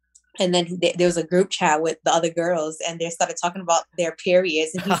 And then there was a group chat with the other girls, and they started talking about their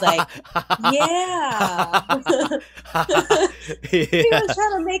periods, and he's like, "Yeah." He was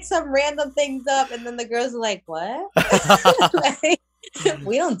trying to make some random things up, and then the girls were like, "What?" Like,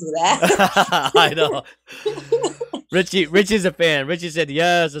 we don't do that. I know. Richie's a fan. Richie said,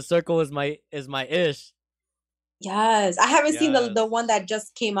 "Yes, the circle is my ish." Yes, I haven't seen the one that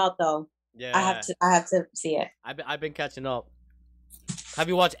just came out though. Yeah, I have to see it. I've been catching up. Have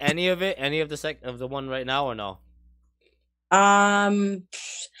you watched any of it? Any of the one right now or no? I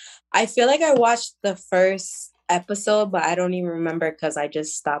feel like I watched the first episode, but I don't even remember because I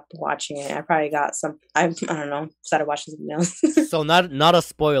just stopped watching it. I probably got I don't know, started watching something else. So not a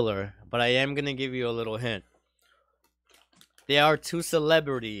spoiler, but I am gonna give you a little hint. There are 2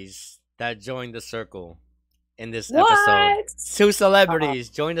 celebrities that joined the circle in this episode. 2 celebrities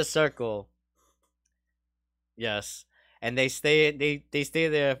join the circle. Yes. And they stay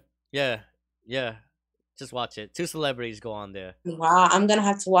there. Yeah. Just watch it. 2 celebrities go on there. Wow, I'm gonna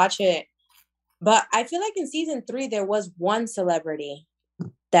have to watch it. But I feel like in season 3 there was one celebrity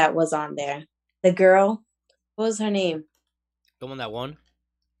that was on there. The girl, what was her name? The one that won?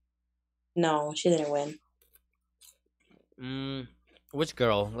 No, she didn't win. Which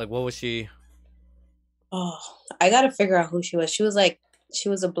girl? Like, what was she? Oh, I gotta figure out who she was. She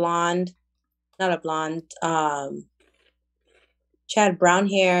was a blonde, not a blonde. She had brown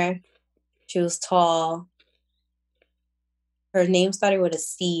hair. She was tall. Her name started with a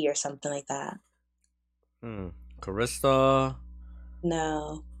C or something like that. Carissa?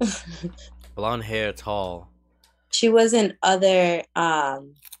 No. Blonde hair, tall. She was in other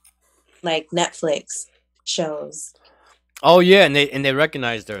like Netflix shows. Oh yeah, and they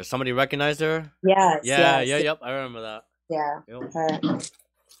recognized her. Somebody recognized her? Yes. Yep. I remember that. Yeah. Yep.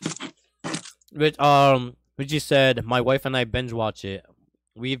 Which Richie said, my wife and I binge watch it.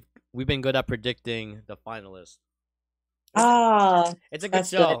 We've been good at predicting the finalists. It's a good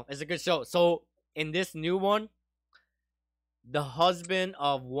show. Good. It's a good show. So in this new one, the husband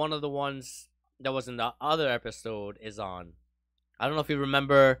of one of the ones that was in the other episode is on. I don't know if you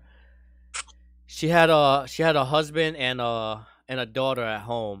remember. She had a husband and a daughter at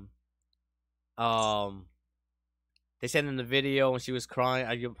home. They said in the video when she was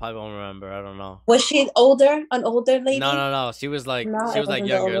crying. You probably won't remember. I don't know. Was she older? An older lady? No. She was like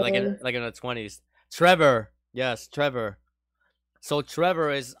younger, like in her 20s. Trevor, yes, Trevor. So Trevor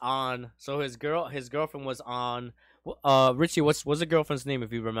is on. So his girlfriend was on. Richie, what's the girlfriend's name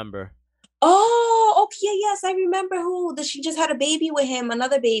if you remember? Oh, okay, yes, I remember who. She just had a baby with him,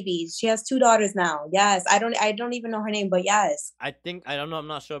 another baby. She has 2 daughters now. Yes, I don't even know her name, but yes. I don't know. I'm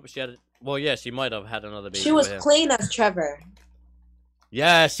not sure, but she had. Well, yeah, she might have had another baby. She was playing as Trevor.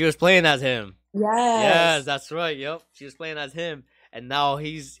 Yeah, she was playing as him. Yes, that's right. Yep, she was playing as him, and now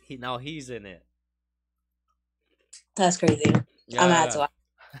he's in it. That's crazy. Yeah. I'm gonna have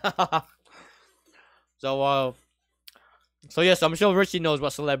to watch. So yes, I'm sure Richie knows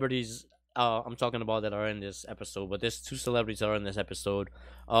what celebrities I'm talking about that are in this episode, but there's 2 celebrities that are in this episode.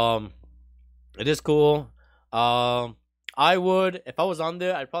 It is cool. I would, if I was on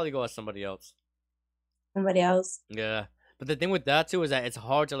there, I'd probably go as somebody else. Somebody else? Yeah. But the thing with that, too, is that it's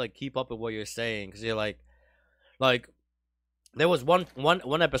hard to, like, keep up with what you're saying. Because you're, like, there was one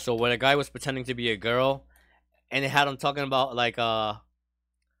episode where a guy was pretending to be a girl. And they had him talking about, like,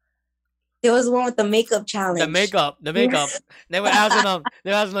 there was one with the makeup challenge. The makeup. They were asking him,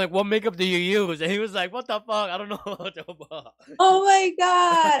 like, what makeup do you use? And he was like, what the fuck? I don't know what to about. Oh my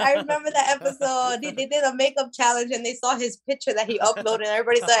god. I remember that episode. They did a makeup challenge and they saw his picture that he uploaded and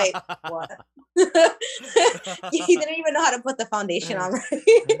everybody's like, what? He didn't even know how to put the foundation on right.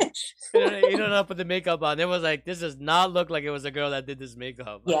 He don't know how to put the makeup on. It was like, this does not look like it was a girl that did this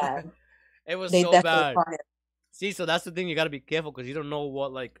makeup. Yeah. It was so bad. See, so that's the thing. You got to be careful because you don't know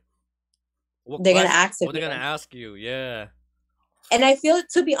what they're gonna ask what they're gonna ask you. Yeah. And I feel,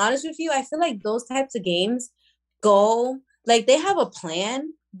 to be honest with you, I feel like those types of games go like they have a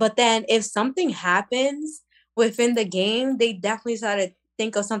plan, but then if something happens within the game, they definitely try to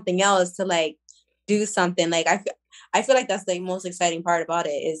think of something else to like do something. Like I feel like that's the most exciting part about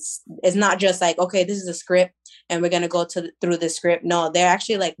it. Is it's not just like, okay, this is a script and we're gonna go through the script. No, they're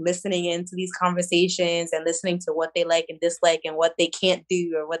actually like listening into these conversations and listening to what they like and dislike and what they can't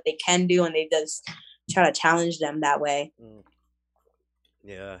do or what they can do, and they just try to challenge them that way.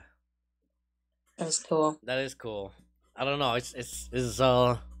 Yeah, that's cool. That is cool. I don't know.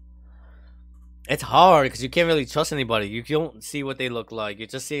 It's hard because you can't really trust anybody. You don't see what they look like. You're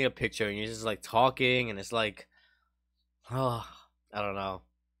just seeing a picture and you're just like talking, and it's like, oh, I don't know.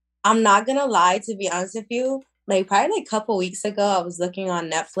 I'm not gonna lie, to be honest with you. Like probably like a couple weeks ago, I was looking on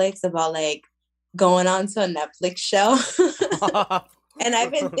Netflix about like going on to a Netflix show. And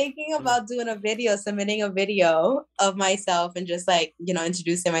I've been thinking about submitting a video of myself and just like,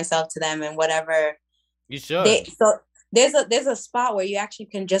 introducing myself to them and whatever. You should. So there's a spot where you actually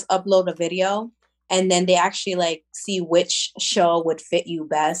can just upload a video and then they actually like see which show would fit you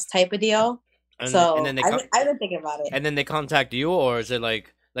best type of deal. And then I've been thinking about it. And then they contact you, or is it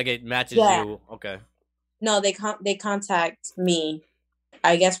like it matches you? Okay. No, they contact me,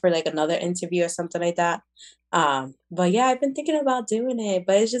 I guess, for like another interview or something like that. But yeah, I've been thinking about doing it,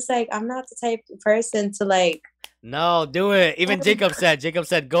 but it's just like I'm not the type of person to like. No, do it. Even Jacob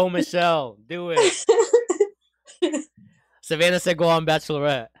said, "Go, Michelle, do it." Savannah said, "Go on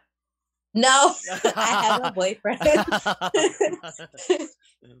Bachelorette." No, I have a boyfriend.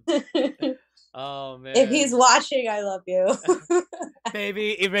 Oh man! If he's watching, I love you.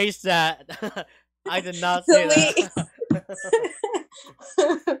 Baby, erase that. I did not say that.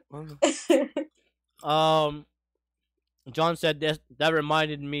 John said that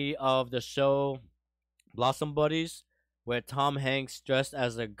reminded me of the show Blossom Buddies, where Tom Hanks dressed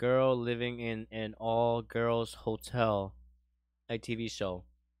as a girl living in an all-girls hotel, a TV show.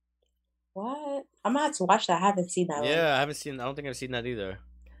 What? I'm gonna have to watch that. I haven't seen that. Yeah, I don't think I've seen that either.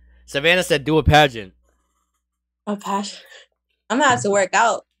 Savannah said, "Do a pageant." A pageant. I'm gonna have to work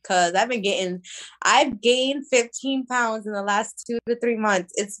out because I've gained 15 pounds in the last 2 to 3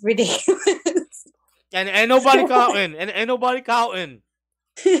 months. It's ridiculous. And ain't nobody counting.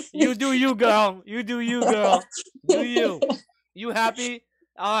 You do you, girl. You do you, girl. Do you. You happy?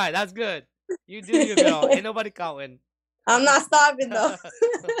 All right, that's good. You do you, girl. Ain't nobody counting. I'm not stopping though.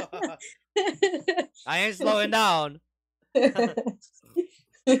 I ain't slowing down.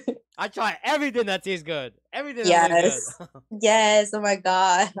 I try everything that tastes good. Everything that tastes good. Yes. Oh my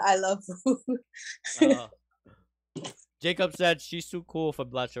God. I love food. Jacob said she's too cool for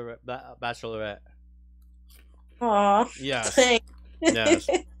Bachelorette. Aw. Yes. Thanks. Yes.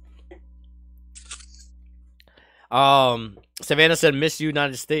 Savannah said Miss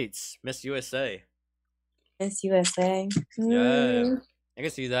United States. Miss USA. Miss USA. Yeah. I can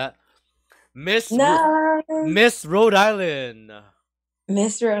see that. Miss Rhode Island.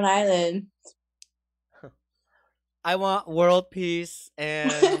 Miss Rhode Island. I want world peace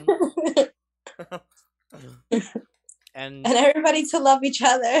and and everybody to love each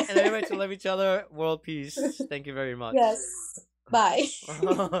other. And everybody to love each other. World peace. Thank you very much. Yes. Bye.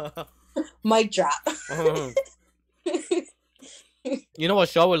 Mic drop. You know what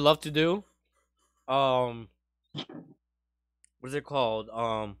show I would love to do? What is it called?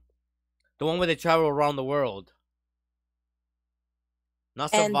 The one where they travel around the world.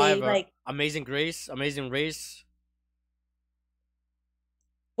 Not Survivor. Amazing Race.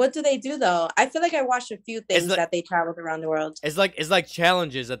 What do they do though? I feel like I watched a few things that they traveled around the world. It's like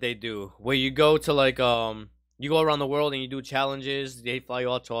challenges that they do where you go to like you go around the world and you do challenges. They fly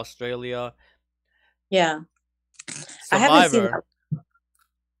you out to Australia. Yeah. Survivor. I haven't seen that.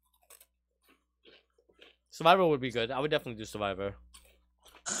 Survivor would be good. I would definitely do Survivor.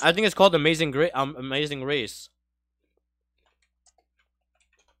 I think it's called Amazing Race.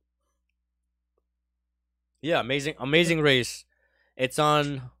 Yeah, Amazing Race. It's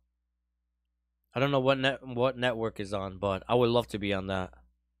on. I don't know what network is on, but I would love to be on that.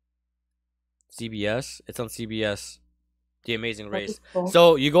 CBS. It's on CBS. The Amazing Race. Cool.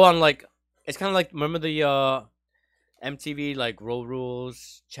 So you go on like it's kind of like remember the MTV like Road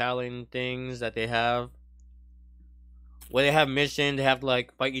Rules challenge things that they have, where they have mission, they have to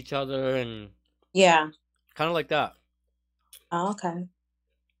like fight each other and yeah, kind of like that. Oh, okay.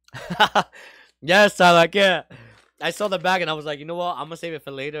 Yes, I like it. I saw the bag and I was like, you know what? I'm gonna save it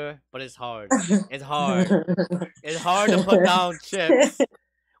for later, but it's hard. It's hard. It's hard to put down chips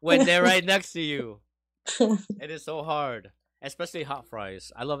when they're right next to you. It is so hard, especially hot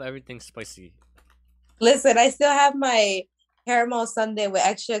fries. I love everything spicy. Listen, I still have my caramel sundae with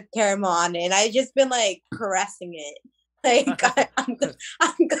extra caramel on it, and I've just been like caressing it. Like I'm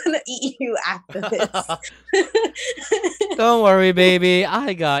gonna eat you after this. Don't worry, baby.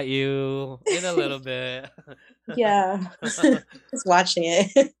 I got you in a little bit. Yeah, just watching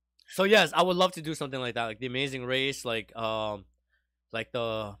it. So yes, I would love to do something like that, like the Amazing Race, like the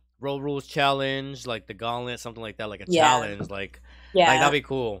Road Rules Challenge, like the Gauntlet, something like that, like a Yeah, challenge, like yeah. that'd be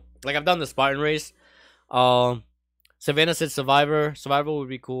cool. Like I've done the Spartan race. Um, Savannah said Survivor. Survivor would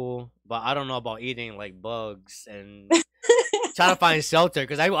be cool, but I don't know about eating like bugs and trying to find shelter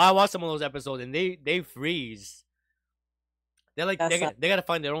because I watched some of those episodes and they freeze. They're like That's not. they gotta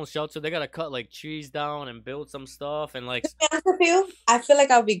find their own shelter. They gotta cut like trees down and build some stuff and like. To be honest with you, I feel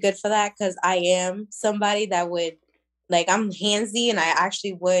like I'll be good for that because I am somebody that would, like, I'm handsy and I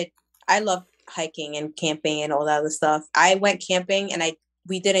actually would. I love hiking and camping and all that other stuff. I went camping and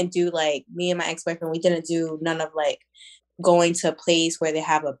we didn't do, like, me and my ex-boyfriend, we didn't do none of like going to a place where they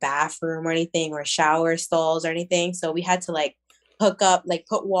have a bathroom or anything or shower stalls or anything. So we had to like hook up, like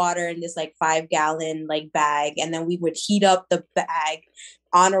put water in this like 5 gallon like bag, and then we would heat up the bag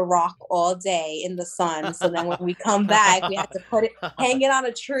on a rock all day in the sun. So then when we come back, we had to hang it on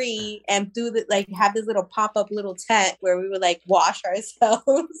a tree and do the, like, have this little pop up little tent where we would like wash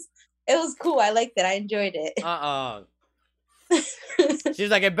ourselves. It was cool. I liked it. I enjoyed it. She's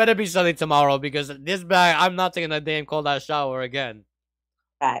like, it better be sunny tomorrow because this bag, I'm not taking a damn cold ass shower again.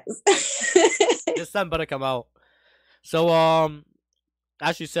 Facts. The sun better come out. So,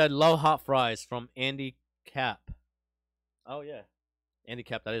 as you said, love hot fries from Andy Cap. Oh yeah, Andy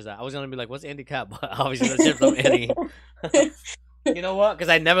Cap. That is that. I was gonna be like, what's Andy Cap? But obviously that's it from Andy. You know what? Because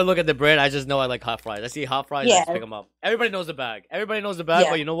I never look at the brand. I just know I like hot fries. I see hot fries, I just pick them up. Everybody knows the bag. Yeah.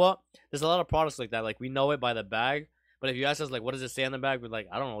 But you know what? There's a lot of products like that. Like we know it by the bag. But if you ask us, like, what does it say on the bag? We're like,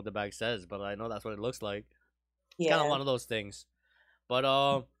 I don't know what the bag says, but I know that's what it looks like. It's kind of one of those things.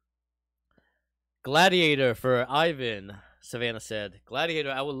 But Gladiator for Ivan. Savannah said, Gladiator.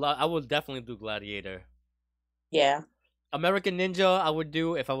 I would definitely do Gladiator. Yeah. American Ninja. I would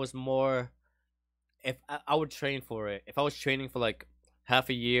do if I was more. If I would train for it. If I was training for like half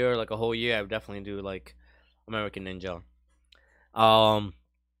a year, like a whole year, I would definitely do like American Ninja.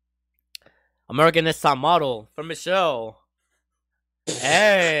 American Next Top Model for Michelle.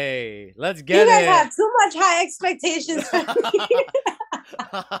 Hey, let's get it. You guys have too much high expectations for me.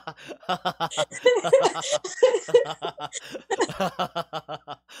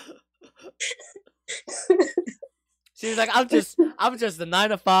 She's like, I'm just the 9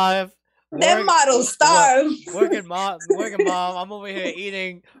 to 5. Them models starve. Working mom. I'm over here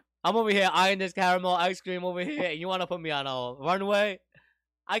eating. I'm over here eyeing this caramel ice cream over here, and you want to put me on a runway?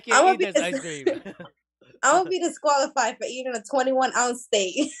 I can't eat this ice cream. I'm gonna be disqualified for eating a 21-ounce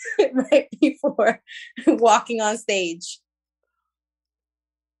steak right before walking on stage.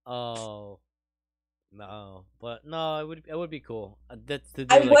 Oh no, but no, it would be cool. I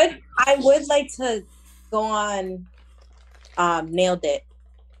would like to go on Nailed It.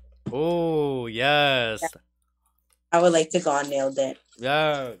 Oh yes. I would like to go on Nailed It.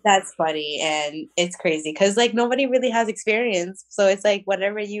 Yeah. That's funny and it's crazy because like nobody really has experience. So it's like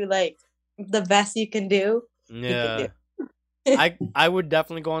whatever you like, the best you can do. Yeah. I would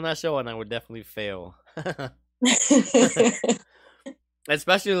definitely go on that show and I would definitely fail.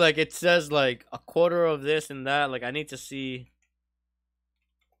 Especially like it says like a quarter of this and that. Like I need to see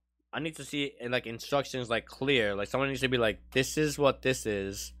like instructions like clear. Like someone needs to be like, this is what this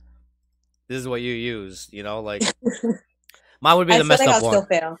is. This is what you use, you know, like mine would be the messed up one. Still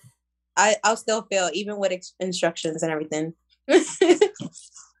fail. I'll still fail even with instructions and everything.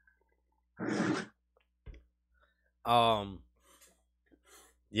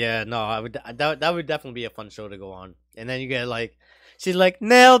 Yeah, no, I would that would definitely be a fun show to go on. And then you get like she's like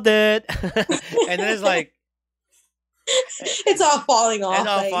nailed it. And then it's like it's all falling off. It's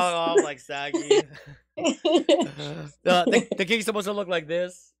all falling off like saggy. The king's supposed to look like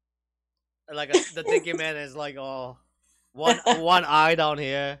this. Like the thinking man is like one eye down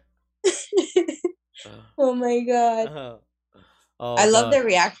here. Oh my god. I love their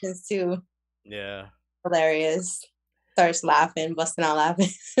reactions too. Yeah. Hilarious. Starts laughing, busting out laughing.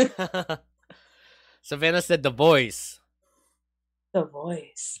 Savannah said The Voice. The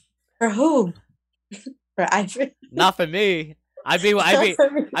Voice. For who? For Ivan? Not for me. I'd be one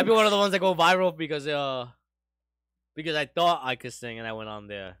of the ones that go viral because I thought I could sing and I went on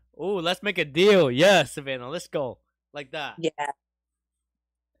there. Ooh, let's make a deal. Yeah, Savannah, let's go. Like that. Yeah.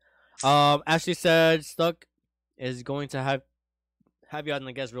 Ashley said Stuck is going to have you on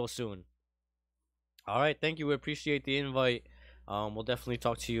the guest real soon. All right, thank you. We appreciate the invite. We'll definitely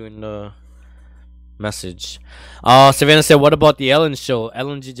talk to you in the message. Savannah said, what about the Ellen show?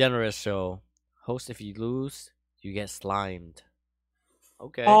 Ellen DeGeneres show. Host if you lose, You get slimed.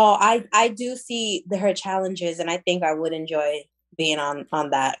 Okay. Oh, I do see her challenges, and I think I would enjoy being on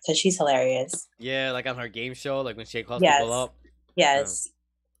that because she's hilarious. Yeah, like on her game show, like when she calls people Yes, up. yes.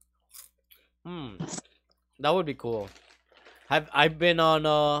 That would be cool. I've been on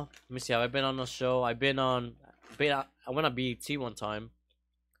let me see, have I been on a show? I went on BET one time.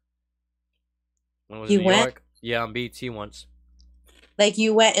 When I was in You New went York. Yeah, on BET once. like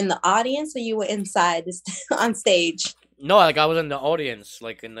you went in the audience, or you were inside on stage? No, like I was in the audience,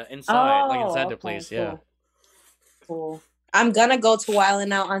 like in the inside, like inside Oh, the okay, place, yeah. cool, cool. I'm gonna go to Wild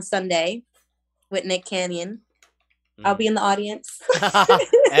 'N Out on Sunday with Nick Canyon. I'll be in the audience.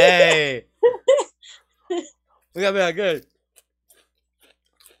 Hey. We gotta be that good.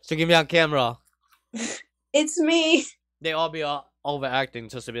 So give me on camera. It's me. They all be overacting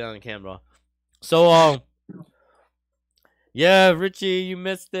just to be on the camera. So yeah, Richie, you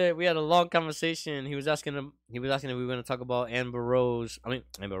missed it. We had a long conversation. He was asking if we were gonna talk about Amber Heard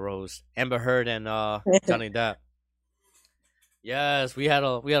and Johnny Depp. Yes, we had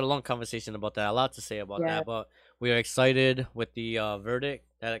a long conversation about that. A lot to say about that, but we are excited with the verdict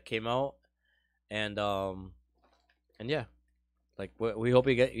that came out, and yeah, like we hope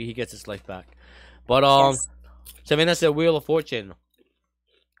he gets his life back. But Savannah said Wheel of Fortune.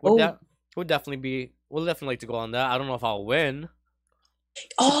 Would definitely like to go on that. I don't know if I'll win.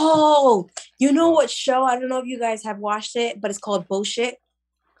 Oh, you know what show? I don't know if you guys have watched it, but it's called Bullshit.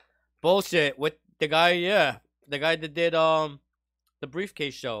 Bullshit with the guy, the guy that did the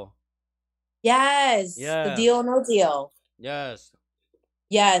briefcase show. Yes. Yeah. The Deal or No Deal. Yes.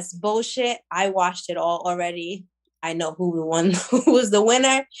 Yes, Bullshit. I watched it all already. I know who was the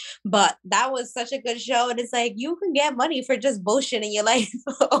winner, but that was such a good show. And it's like, you can get money for just bullshitting your life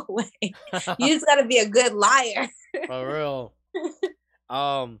away. You just gotta be a good liar. For real.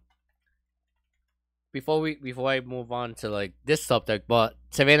 Before I move on to like this subject, but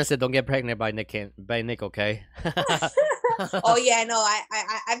Savannah said don't get pregnant by Nick, okay? Oh yeah, no,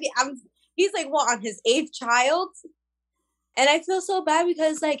 I'm he's like what, on his 8th child? And I feel so bad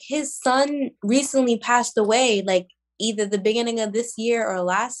because like his son recently passed away, like either the beginning of this year or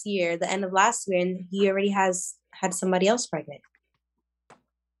last year, the end of last year, and he already had somebody else pregnant.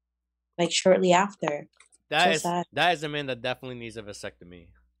 Like shortly after. That is a man that definitely needs a vasectomy.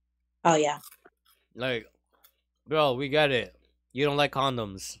 Oh yeah. Like, bro, we get it. You don't like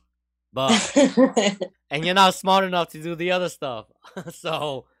condoms. But and you're not smart enough to do the other stuff.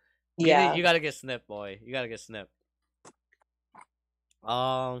 So yeah, you gotta get snipped, boy. You gotta get snipped.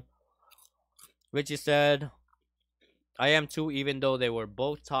 Richie said, I am too, even though they were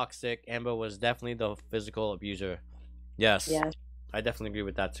both toxic. Amber was definitely the physical abuser. Yes. Yeah. I definitely agree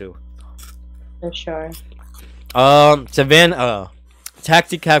with that too. For sure. Savannah,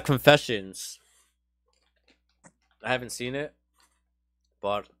 Taxi Cab Confessions. I haven't seen it,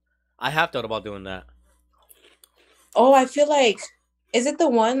 but I have thought about doing that. Oh, I feel like, is it the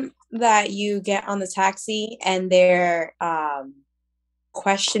one that you get on the taxi and they're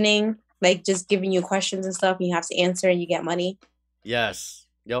questioning, like just giving you questions and stuff, and you have to answer and you get money? Yes.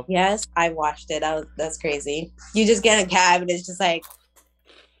 Yep. Yes, I watched it. That's crazy. You just get in a cab and it's just like,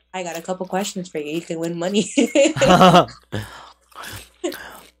 I got a couple questions for you. You can win money.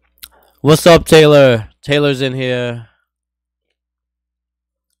 What's up, Taylor? Taylor's in here.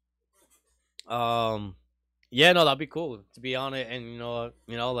 Yeah, no, that'd be cool to be on it, and you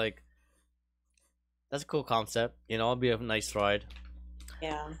know, like that's a cool concept. You know, it'd be a nice ride.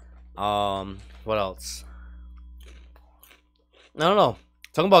 Yeah. What else? I don't know.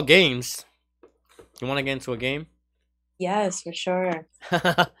 Talking about games. You want to get into a game? Yes, for sure.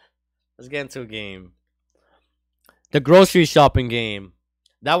 Let's get into a game. The grocery shopping game.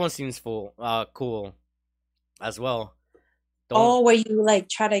 That one seems cool as well. Where you like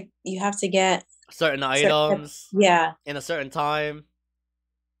you have to get certain items. Yeah. In a certain time.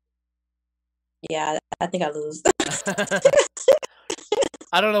 Yeah, I think I lose.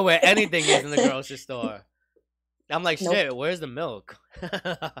 I don't know where anything is in the grocery store. I'm like, shit, where's the milk? And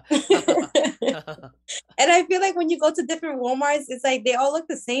I feel like when you go to different Walmarts, it's like they all look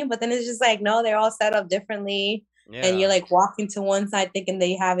the same, but then it's just like, no, they're all set up differently. Yeah. And you're like walking to one side thinking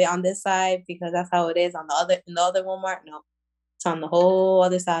they have it on this side because that's how it is in the other Walmart. No, it's on the whole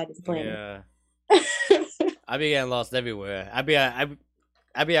other side. It's plain. Yeah. I be getting lost everywhere. I be at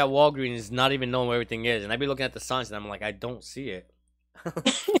Walgreens not even knowing where everything is, and I be looking at the signs and I'm like, I don't see it.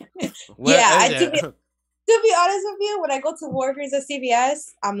 Yeah, to be honest with you, when I go to Walgreens or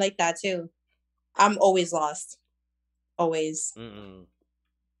CVS, I'm like that too. I'm always lost. Always.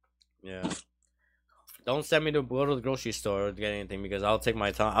 Yeah. Don't send me to go to the grocery store to get anything because I'll take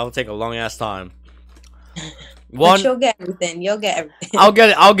my time. I'll take a long ass time. But One, you'll get everything. You'll get I'll everything. get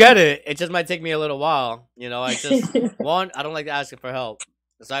it. I'll get it. It just might take me a little while. You know, I just one. I don't like asking for help,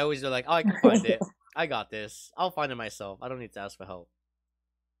 so I always do like, oh, I can find it. I got this. I'll find it myself. I don't need to ask for help.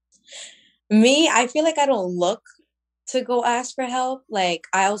 Me, I feel like I don't look to go ask for help. Like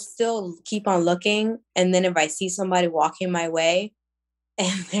I'll still keep on looking, and then if I see somebody walking my way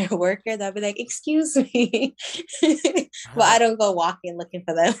and they're a worker, they'll be like, "Excuse me," but I don't go walking looking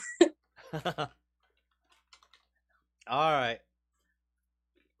for them. All right.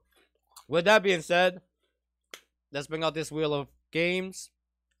 With that being said, let's bring out this wheel of games.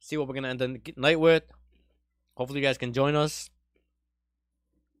 See what we're gonna end the night with. Hopefully, you guys can join us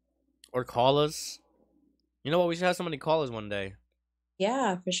or call us. You know what? We should have somebody call us one day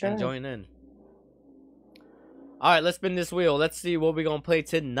Yeah, for sure. and join in. All right, let's spin this wheel. Let's see what we're gonna play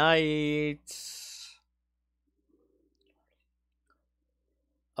tonight.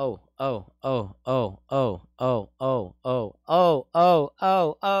 Oh, oh, oh, oh, oh, oh, oh, oh, oh, oh, oh,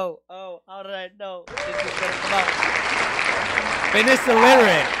 oh, oh. How did I know this is gonna come out? Finish the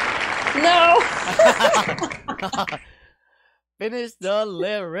lyric. No. Finish the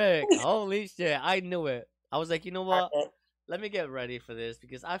lyric. Holy shit, I knew it. I was like, you know what? Let me get ready for this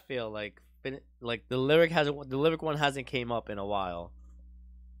because I feel like the lyric one hasn't came up in a while.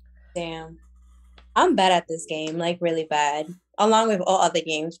 Damn. I'm bad at this game, like really bad. Along with all other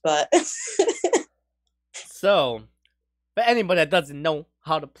games, but So, for anybody that doesn't know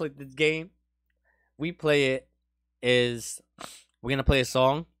how to play this game, we play it is we're gonna play a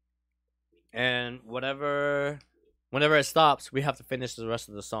song, and whenever it stops, we have to finish the rest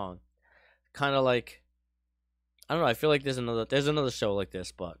of the song. Kind of like, I don't know. I feel like there's another show like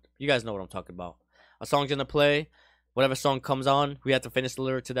this, but you guys know what I'm talking about. A song's gonna play. Whatever song comes on, we have to finish the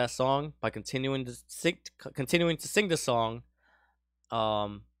lyric to that song by continuing to sing the song,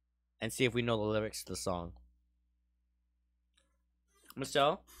 and see if we know the lyrics to the song.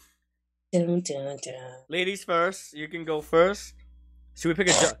 Michelle, dun, dun, dun. ladies first. You can go first. Should we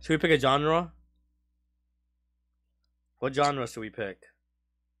pick a genre? What genre should we pick?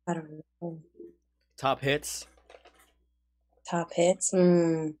 I don't know. Top hits. Top hits.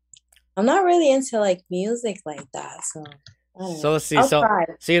 I'm not really into like music like that, so. So let's see. I'll So try.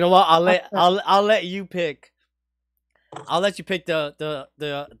 you know what? I'll let you pick. I'll let you pick the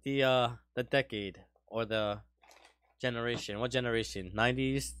decade or the generation. What generation?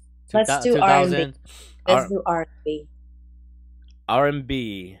 90s? Let's do 2000? R&B. Let's do R&B.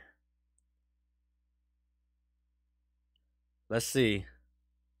 R&B. Let's see.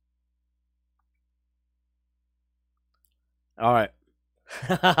 All right.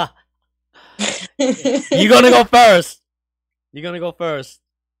 You're gonna go first. You're gonna go first.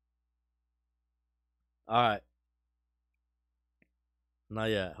 All right. Not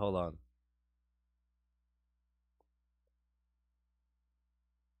yet. Hold on.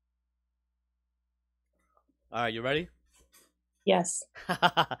 All right, you ready? Yes.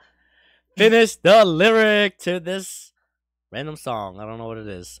 Finish the lyric to this random song. I don't know what it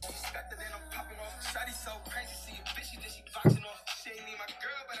is.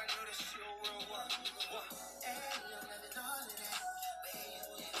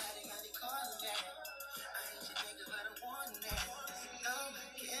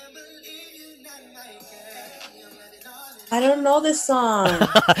 I don't know this song.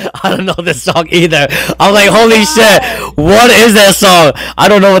 I don't know this song either. I'm like, holy shit, what is that song? I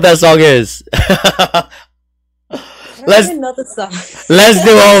don't know what that song is. I don't know the song. Let's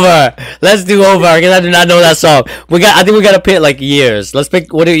do over because I do not know that song. I think we gotta pick like years. Let's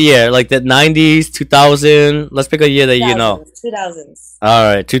pick what year? Like the 90s, 2000. Let's pick a year that 2000s, you know. 2000s.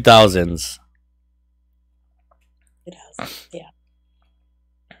 All right, 2000s. 2000s. Yeah.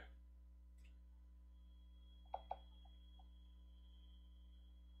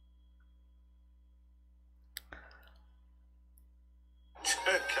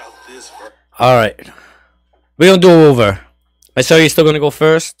 All right, we're gonna do over. I saw you're still gonna go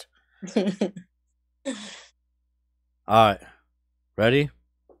first. All right, ready?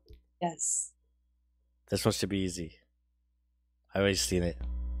 Yes. This one should be easy. I already seen it.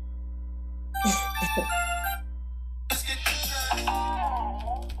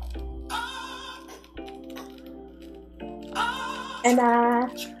 And I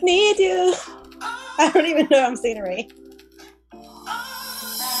need you. I don't even know if I'm saying it right.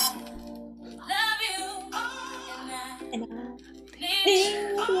 And I need you.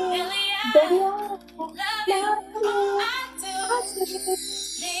 Baby,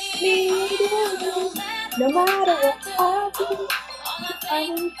 need you. No matter what I do, I will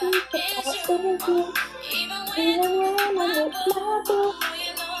think about you. Even when I'm with my boo.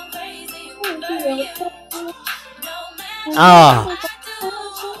 Ah.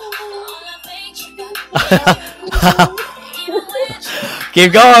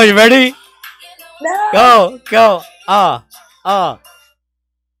 Keep going. You ready? No, Go. Go. Ah.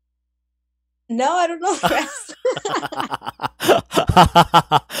 no, I don't know the rest.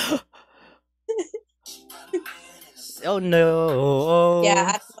 Oh no.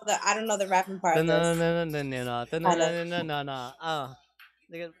 Yeah, I don't know the rapping part of this. I know.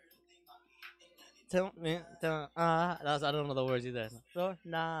 Tell me, that's, I don't know the words either. So,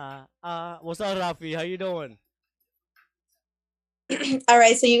 nah, what's up, Rafi? How you doing? All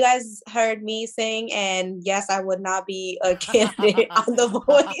right, so you guys heard me sing, and yes, I would not be a candidate on The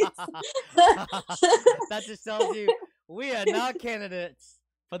Voice. That just tells you we are not candidates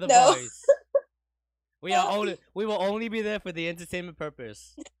for The No. Voice. We will only be there for the entertainment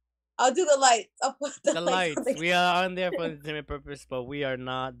purpose. I'll do the lights. I'll put the lights. lights. We are on there for entertainment purpose, but we are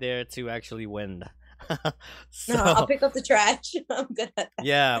not there to actually win. So, No, I'll pick up the trash. I'm good at that.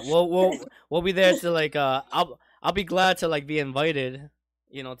 Yeah, we'll be there to like I'll be glad to like be invited,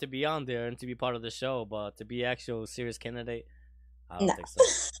 to be on there and to be part of the show, but to be actual serious candidate, I don't No. think so.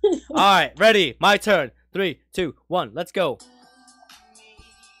 All right, ready? My turn. 3, 2, 1. Let's go.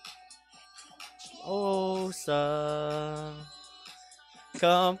 Oh, sir,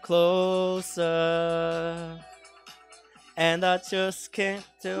 come closer, and I just can't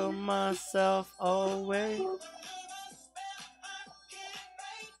tear myself away.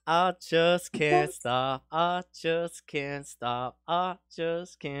 I just can't stop. I just can't stop. I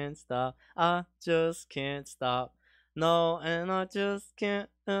just can't stop. I just can't stop. No, and I just can't.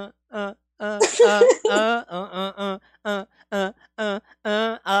 I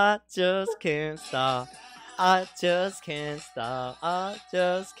just can't stop. I just can't stop. I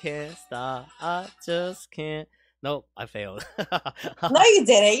just can't stop. I just can't. Nope, I failed. No, you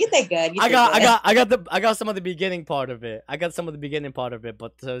didn't. You did good. I got some of the beginning part of it.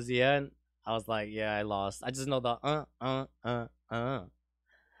 But towards the end, I was like, yeah, I lost. I just know the All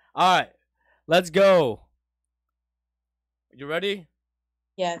right, let's go. You ready?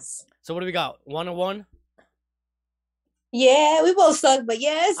 Yes. So what do we got? 1-1? Yeah, we both suck, but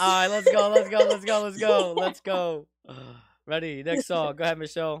yes. All right, let's go. Ready? Next song. Go ahead,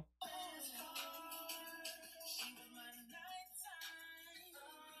 Michelle.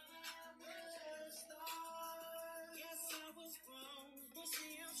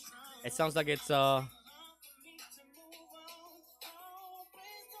 It sounds like it's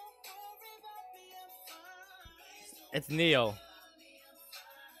Neo.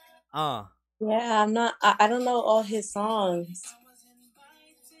 Yeah, I'm not. I don't know all his songs.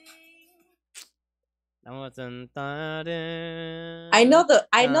 I know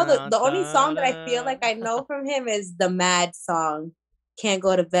the only song that I feel like I know from him is the Mad song. Can't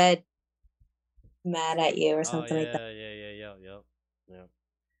go to bed mad at you or something like that. Yeah.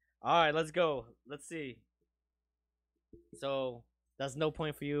 All right, let's go. Let's see. So that's no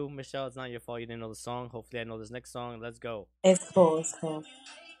point for you, Michelle. It's not your fault. You didn't know the song. Hopefully, I know this next song. Let's go. It's cool.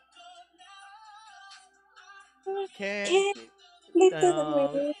 Can't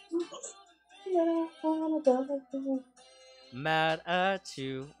mad at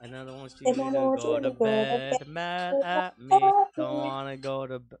you, and I don't want you to go to bed. Mad at me, don't wanna go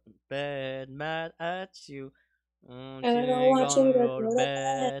to bed. Mad at you. I don't want you to go to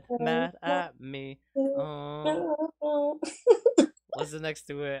bed. Mad at me. What's the next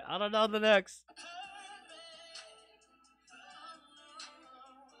to it? I don't know the next.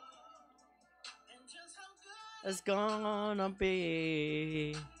 It's gonna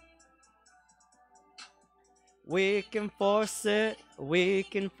be. We can force it, we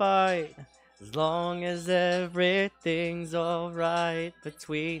can fight, as long as everything's alright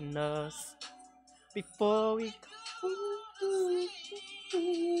between us. Before we.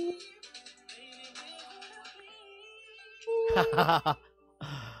 All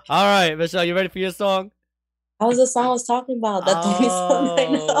right, Michelle, you ready for your song? That was the song I was talking about. That's the only song I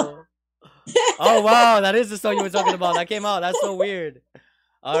know. Oh wow, that is the song you were talking about. That came out. That's so weird.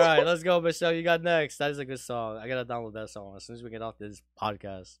 All right, let's go, Michelle. You got next. That is a good song. I gotta download that song as soon as we get off this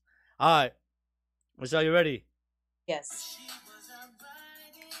podcast. All right, Michelle, you ready? Yes.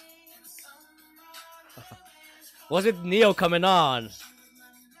 Was it Neo coming on?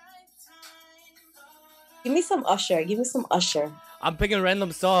 Give me some Usher. I'm picking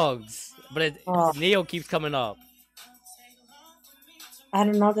random songs, but Neo keeps coming up. I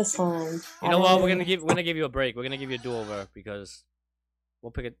don't know the song. You know what? We're gonna give you a break. We're gonna give you a do-over because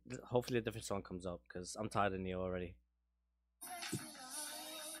we'll pick it. Hopefully, a different song comes up because I'm tired of Neo already.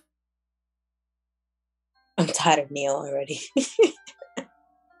 I'm tired of Neo already.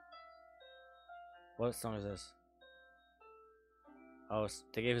 What song is this? Oh,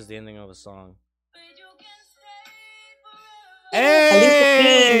 they gave us the ending of a song.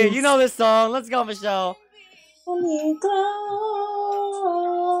 Hey, you know this song. Let's go, Michelle.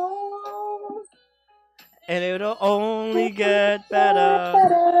 And it'll only get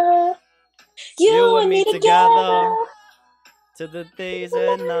better. You and me together to the days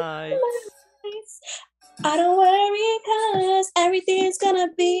and nights. I don't worry, cause everything's gonna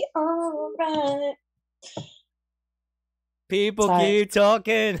be alright. People keep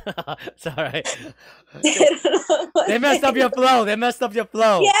talking. Sorry. They messed up your flow. They messed up your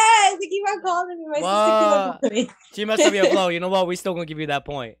flow. Yes, they keep on calling me. My sister keep on calling me. She messed up your flow. You know what? We still gonna give you that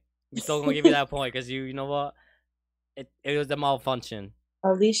point. We still gonna give you that point because you know what? It was the malfunction.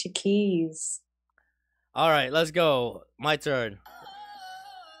 Alicia Keys. All right, let's go. My turn.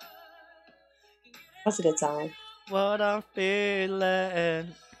 That's a good song. What I'm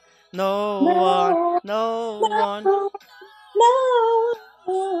feeling. No one.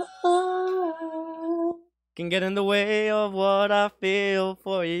 Can get in the way of what I feel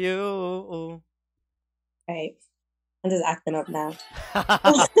for you. Right. I'm just acting up now.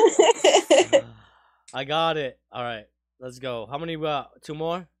 I got it. All right, let's go. How many? Two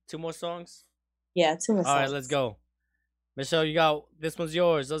more? Two more songs? Yeah, 2 more songs. All right, let's go. Michelle, you got this one's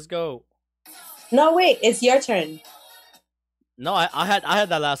yours. Let's go. No, wait, it's your turn. No, I had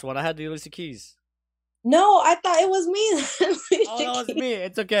that last one. I had the Alicia Keys. No, I thought it was me. Oh no, it's me.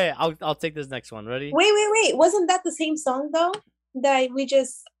 It's okay. I'll take this next one. Ready? Wait. Wasn't that the same song though that we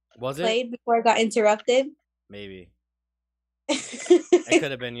just played before it got interrupted? Maybe. It could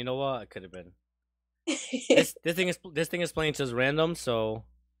have been. You know what? It could have been. This thing is playing just random. So,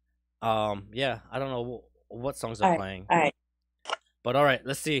 yeah, I don't know what songs are playing. All right. But all right,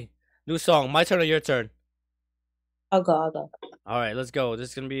 let's see. New song. My turn or your turn? I'll go. All right, let's go. This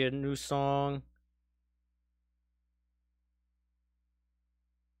is gonna be a new song.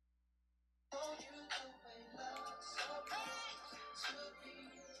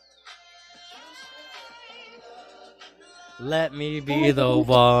 Let me be the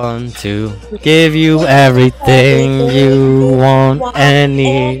one to give you everything you want and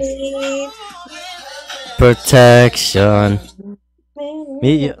need. Protection.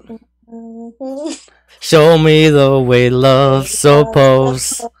 Show me the way love's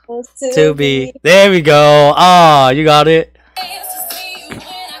supposed to be. There we go. Ah, you got it.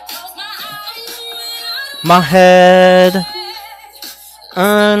 My head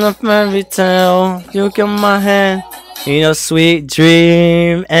on a fairy tale. You get my hand in a sweet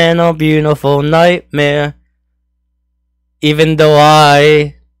dream and a beautiful nightmare. Even though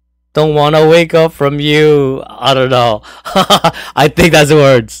I don't wanna wake up from you. I don't know. I think that's the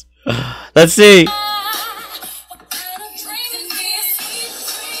words. Let's see.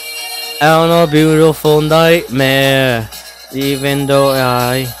 On a beautiful nightmare. Even though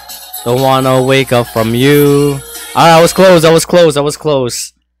I don't wanna wake up from you. Alright, I was close. I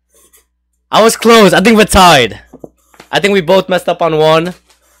think we're tied. I think we both messed up on one.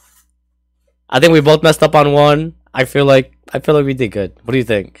 I feel like we did good. What do you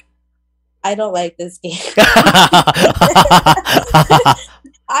think? I don't like this game.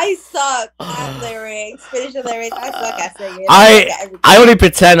 I suck at lyrics. Finish the lyrics. I suck at singing. I only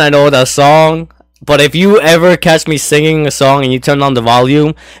pretend I know that song. But if you ever catch me singing a song and you turn on the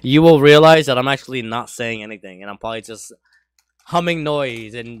volume, you will realize that I'm actually not saying anything. And I'm probably just humming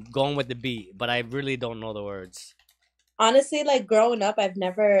noise and going with the beat. But I really don't know the words. Honestly, like growing up, I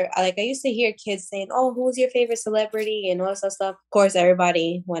used to hear kids saying, "Oh, who's your favorite celebrity?" and all that stuff. Of course,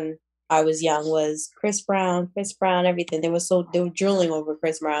 everybody when I was young was Chris Brown, everything. They were drooling over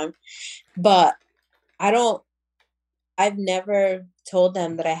Chris Brown. But I've never told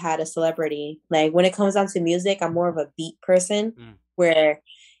them that I had a celebrity. Like when it comes down to music, I'm more of a beat person where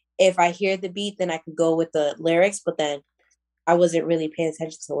if I hear the beat, then I could go with the lyrics, but then I wasn't really paying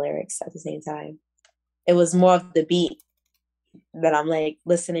attention to the lyrics at the same time. It was more of the beat that I'm like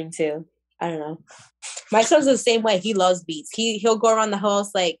listening to. I don't know. My son's the same way. He loves beats. He'll go around the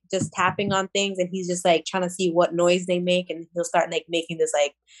house like just tapping on things, and he's just like trying to see what noise they make, and he'll start like making this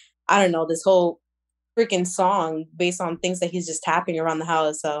like I don't know, this whole freaking song based on things that he's just tapping around the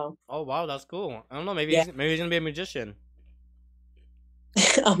house. So oh wow, that's cool. I don't know, maybe he's gonna be a magician.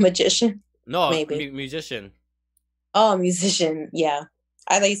 A magician? No, maybe musician. Oh, a musician. Yeah.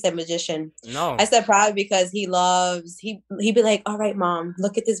 I thought you said magician. No. I said probably because he'd be like, "All right, mom,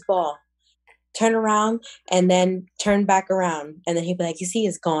 look at this ball. Turn around and then turn back around." And then he'd be like, "You see,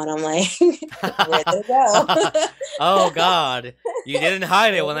 it's gone." I'm like, "Where did it go?" Oh God, you didn't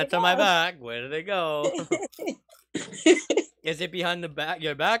hide it when I turned my back. Where did it go? Is it behind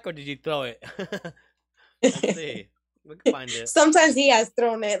your back, or did you throw it? Let's see. We can find it. Sometimes he has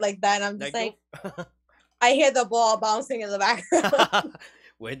thrown it like that, and I'm just like I hear the ball bouncing in the background.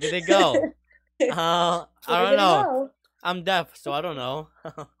 Where did it go? I don't know. I'm deaf, so I don't know.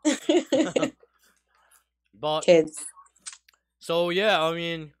 But kids. So yeah, I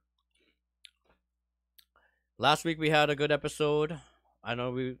mean, last week we had a good episode. I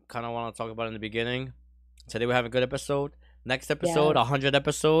know we kind of want to talk about it in the beginning. Today we have a good episode. Next episode, 100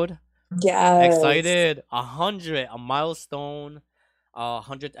 episode. Yeah. Excited. 100, a milestone.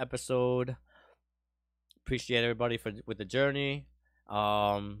 100th episode. Appreciate everybody with the journey.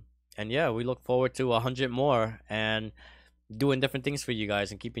 And yeah, we look forward to 100 more and doing different things for you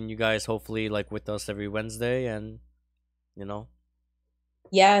guys and keeping you guys hopefully like with us every Wednesday and you know.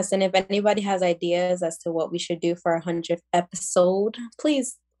 Yes, and if anybody has ideas as to what we should do for our 100th episode,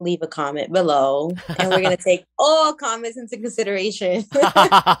 please leave a comment below, and we're gonna take all comments into consideration.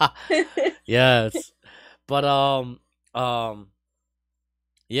 Yes, but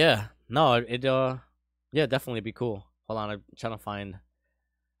yeah, no, yeah, definitely be cool. Hold on, I'm trying to find.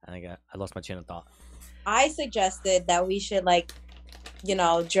 I think I lost my train of thought. I suggested that we should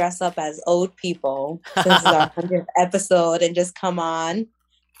dress up as old people. This is our 100th episode, and just come on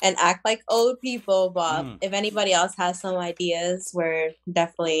and act like old people. But if anybody else has some ideas, we're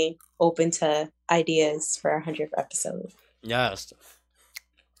definitely open to ideas for our 100th episode. Yes.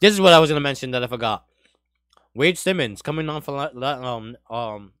 This is what I was going to mention that I forgot. Wade Simmons coming on for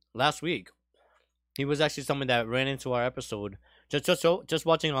last week. He was actually someone that ran into our episode just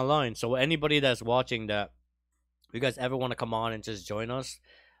watching online. So anybody that's watching that, if you guys ever want to come on and just join us,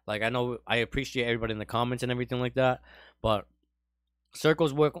 like I know I appreciate everybody in the comments and everything like that, but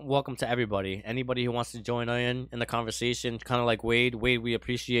Circle's welcome to everybody. Anybody who wants to join in the conversation, kind of like Wade. Wade, we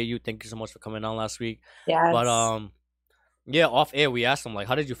appreciate you. Thank you so much for coming on last week. Yes. But yeah, off air we asked him like,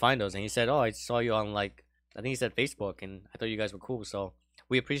 how did you find us? And he said, oh, I saw you on I think he said Facebook, and I thought you guys were cool. So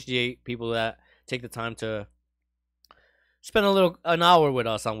we appreciate people that take the time to spend an hour with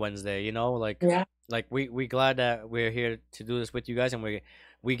us on Wednesday. You know, like we glad that we're here to do this with you guys, and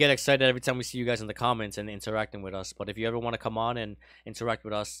we get excited every time we see you guys in the comments and interacting with us. But if you ever want to come on and interact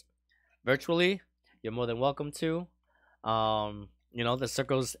with us virtually, you're more than welcome to. The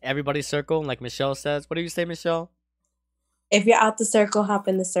circle's everybody's circle, like Michelle says. What do you say, Michelle? If you're out the circle, hop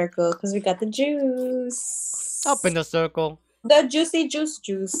in the circle, because we got the juice. Hop in the circle. The juicy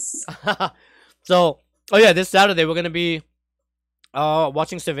juice. So, this Saturday we're gonna be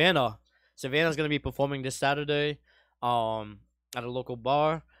watching Savannah. Savannah's gonna be performing this Saturday. At a local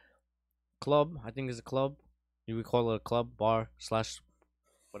club. I think it's a club. You would call it a club, bar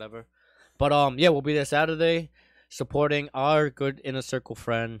 / whatever. But we'll be there Saturday, supporting our good inner circle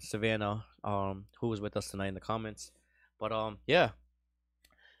friend Savannah, who was with us tonight in the comments. But yeah.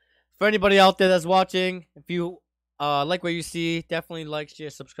 For anybody out there that's watching, if you like what you see, definitely like, share,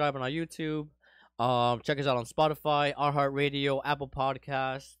 subscribe on our YouTube. Check us out on Spotify, iHeartRadio, Apple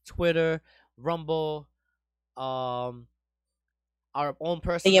Podcasts, Twitter, Rumble, our own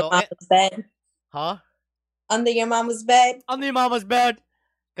personal. Under your mama's bed. Huh? Under your mama's bed. Under your mama's bed.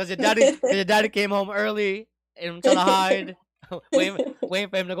 Because your daddy came home early and I'm trying to hide. waiting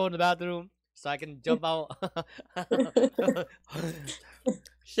for him to go in the bathroom so I can jump out.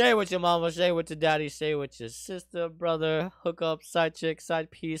 Share with your mama, share with your daddy, share with your sister, brother, hook up, side chick,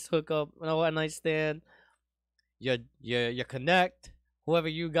 side piece, hook up, one night stand. Your connect, whoever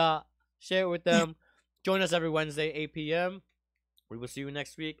you got, share it with them. Join us every Wednesday, 8 p.m. We will see you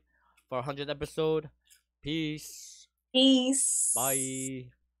next week for our 100th episode. Peace. Peace.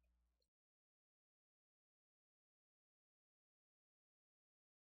 Bye.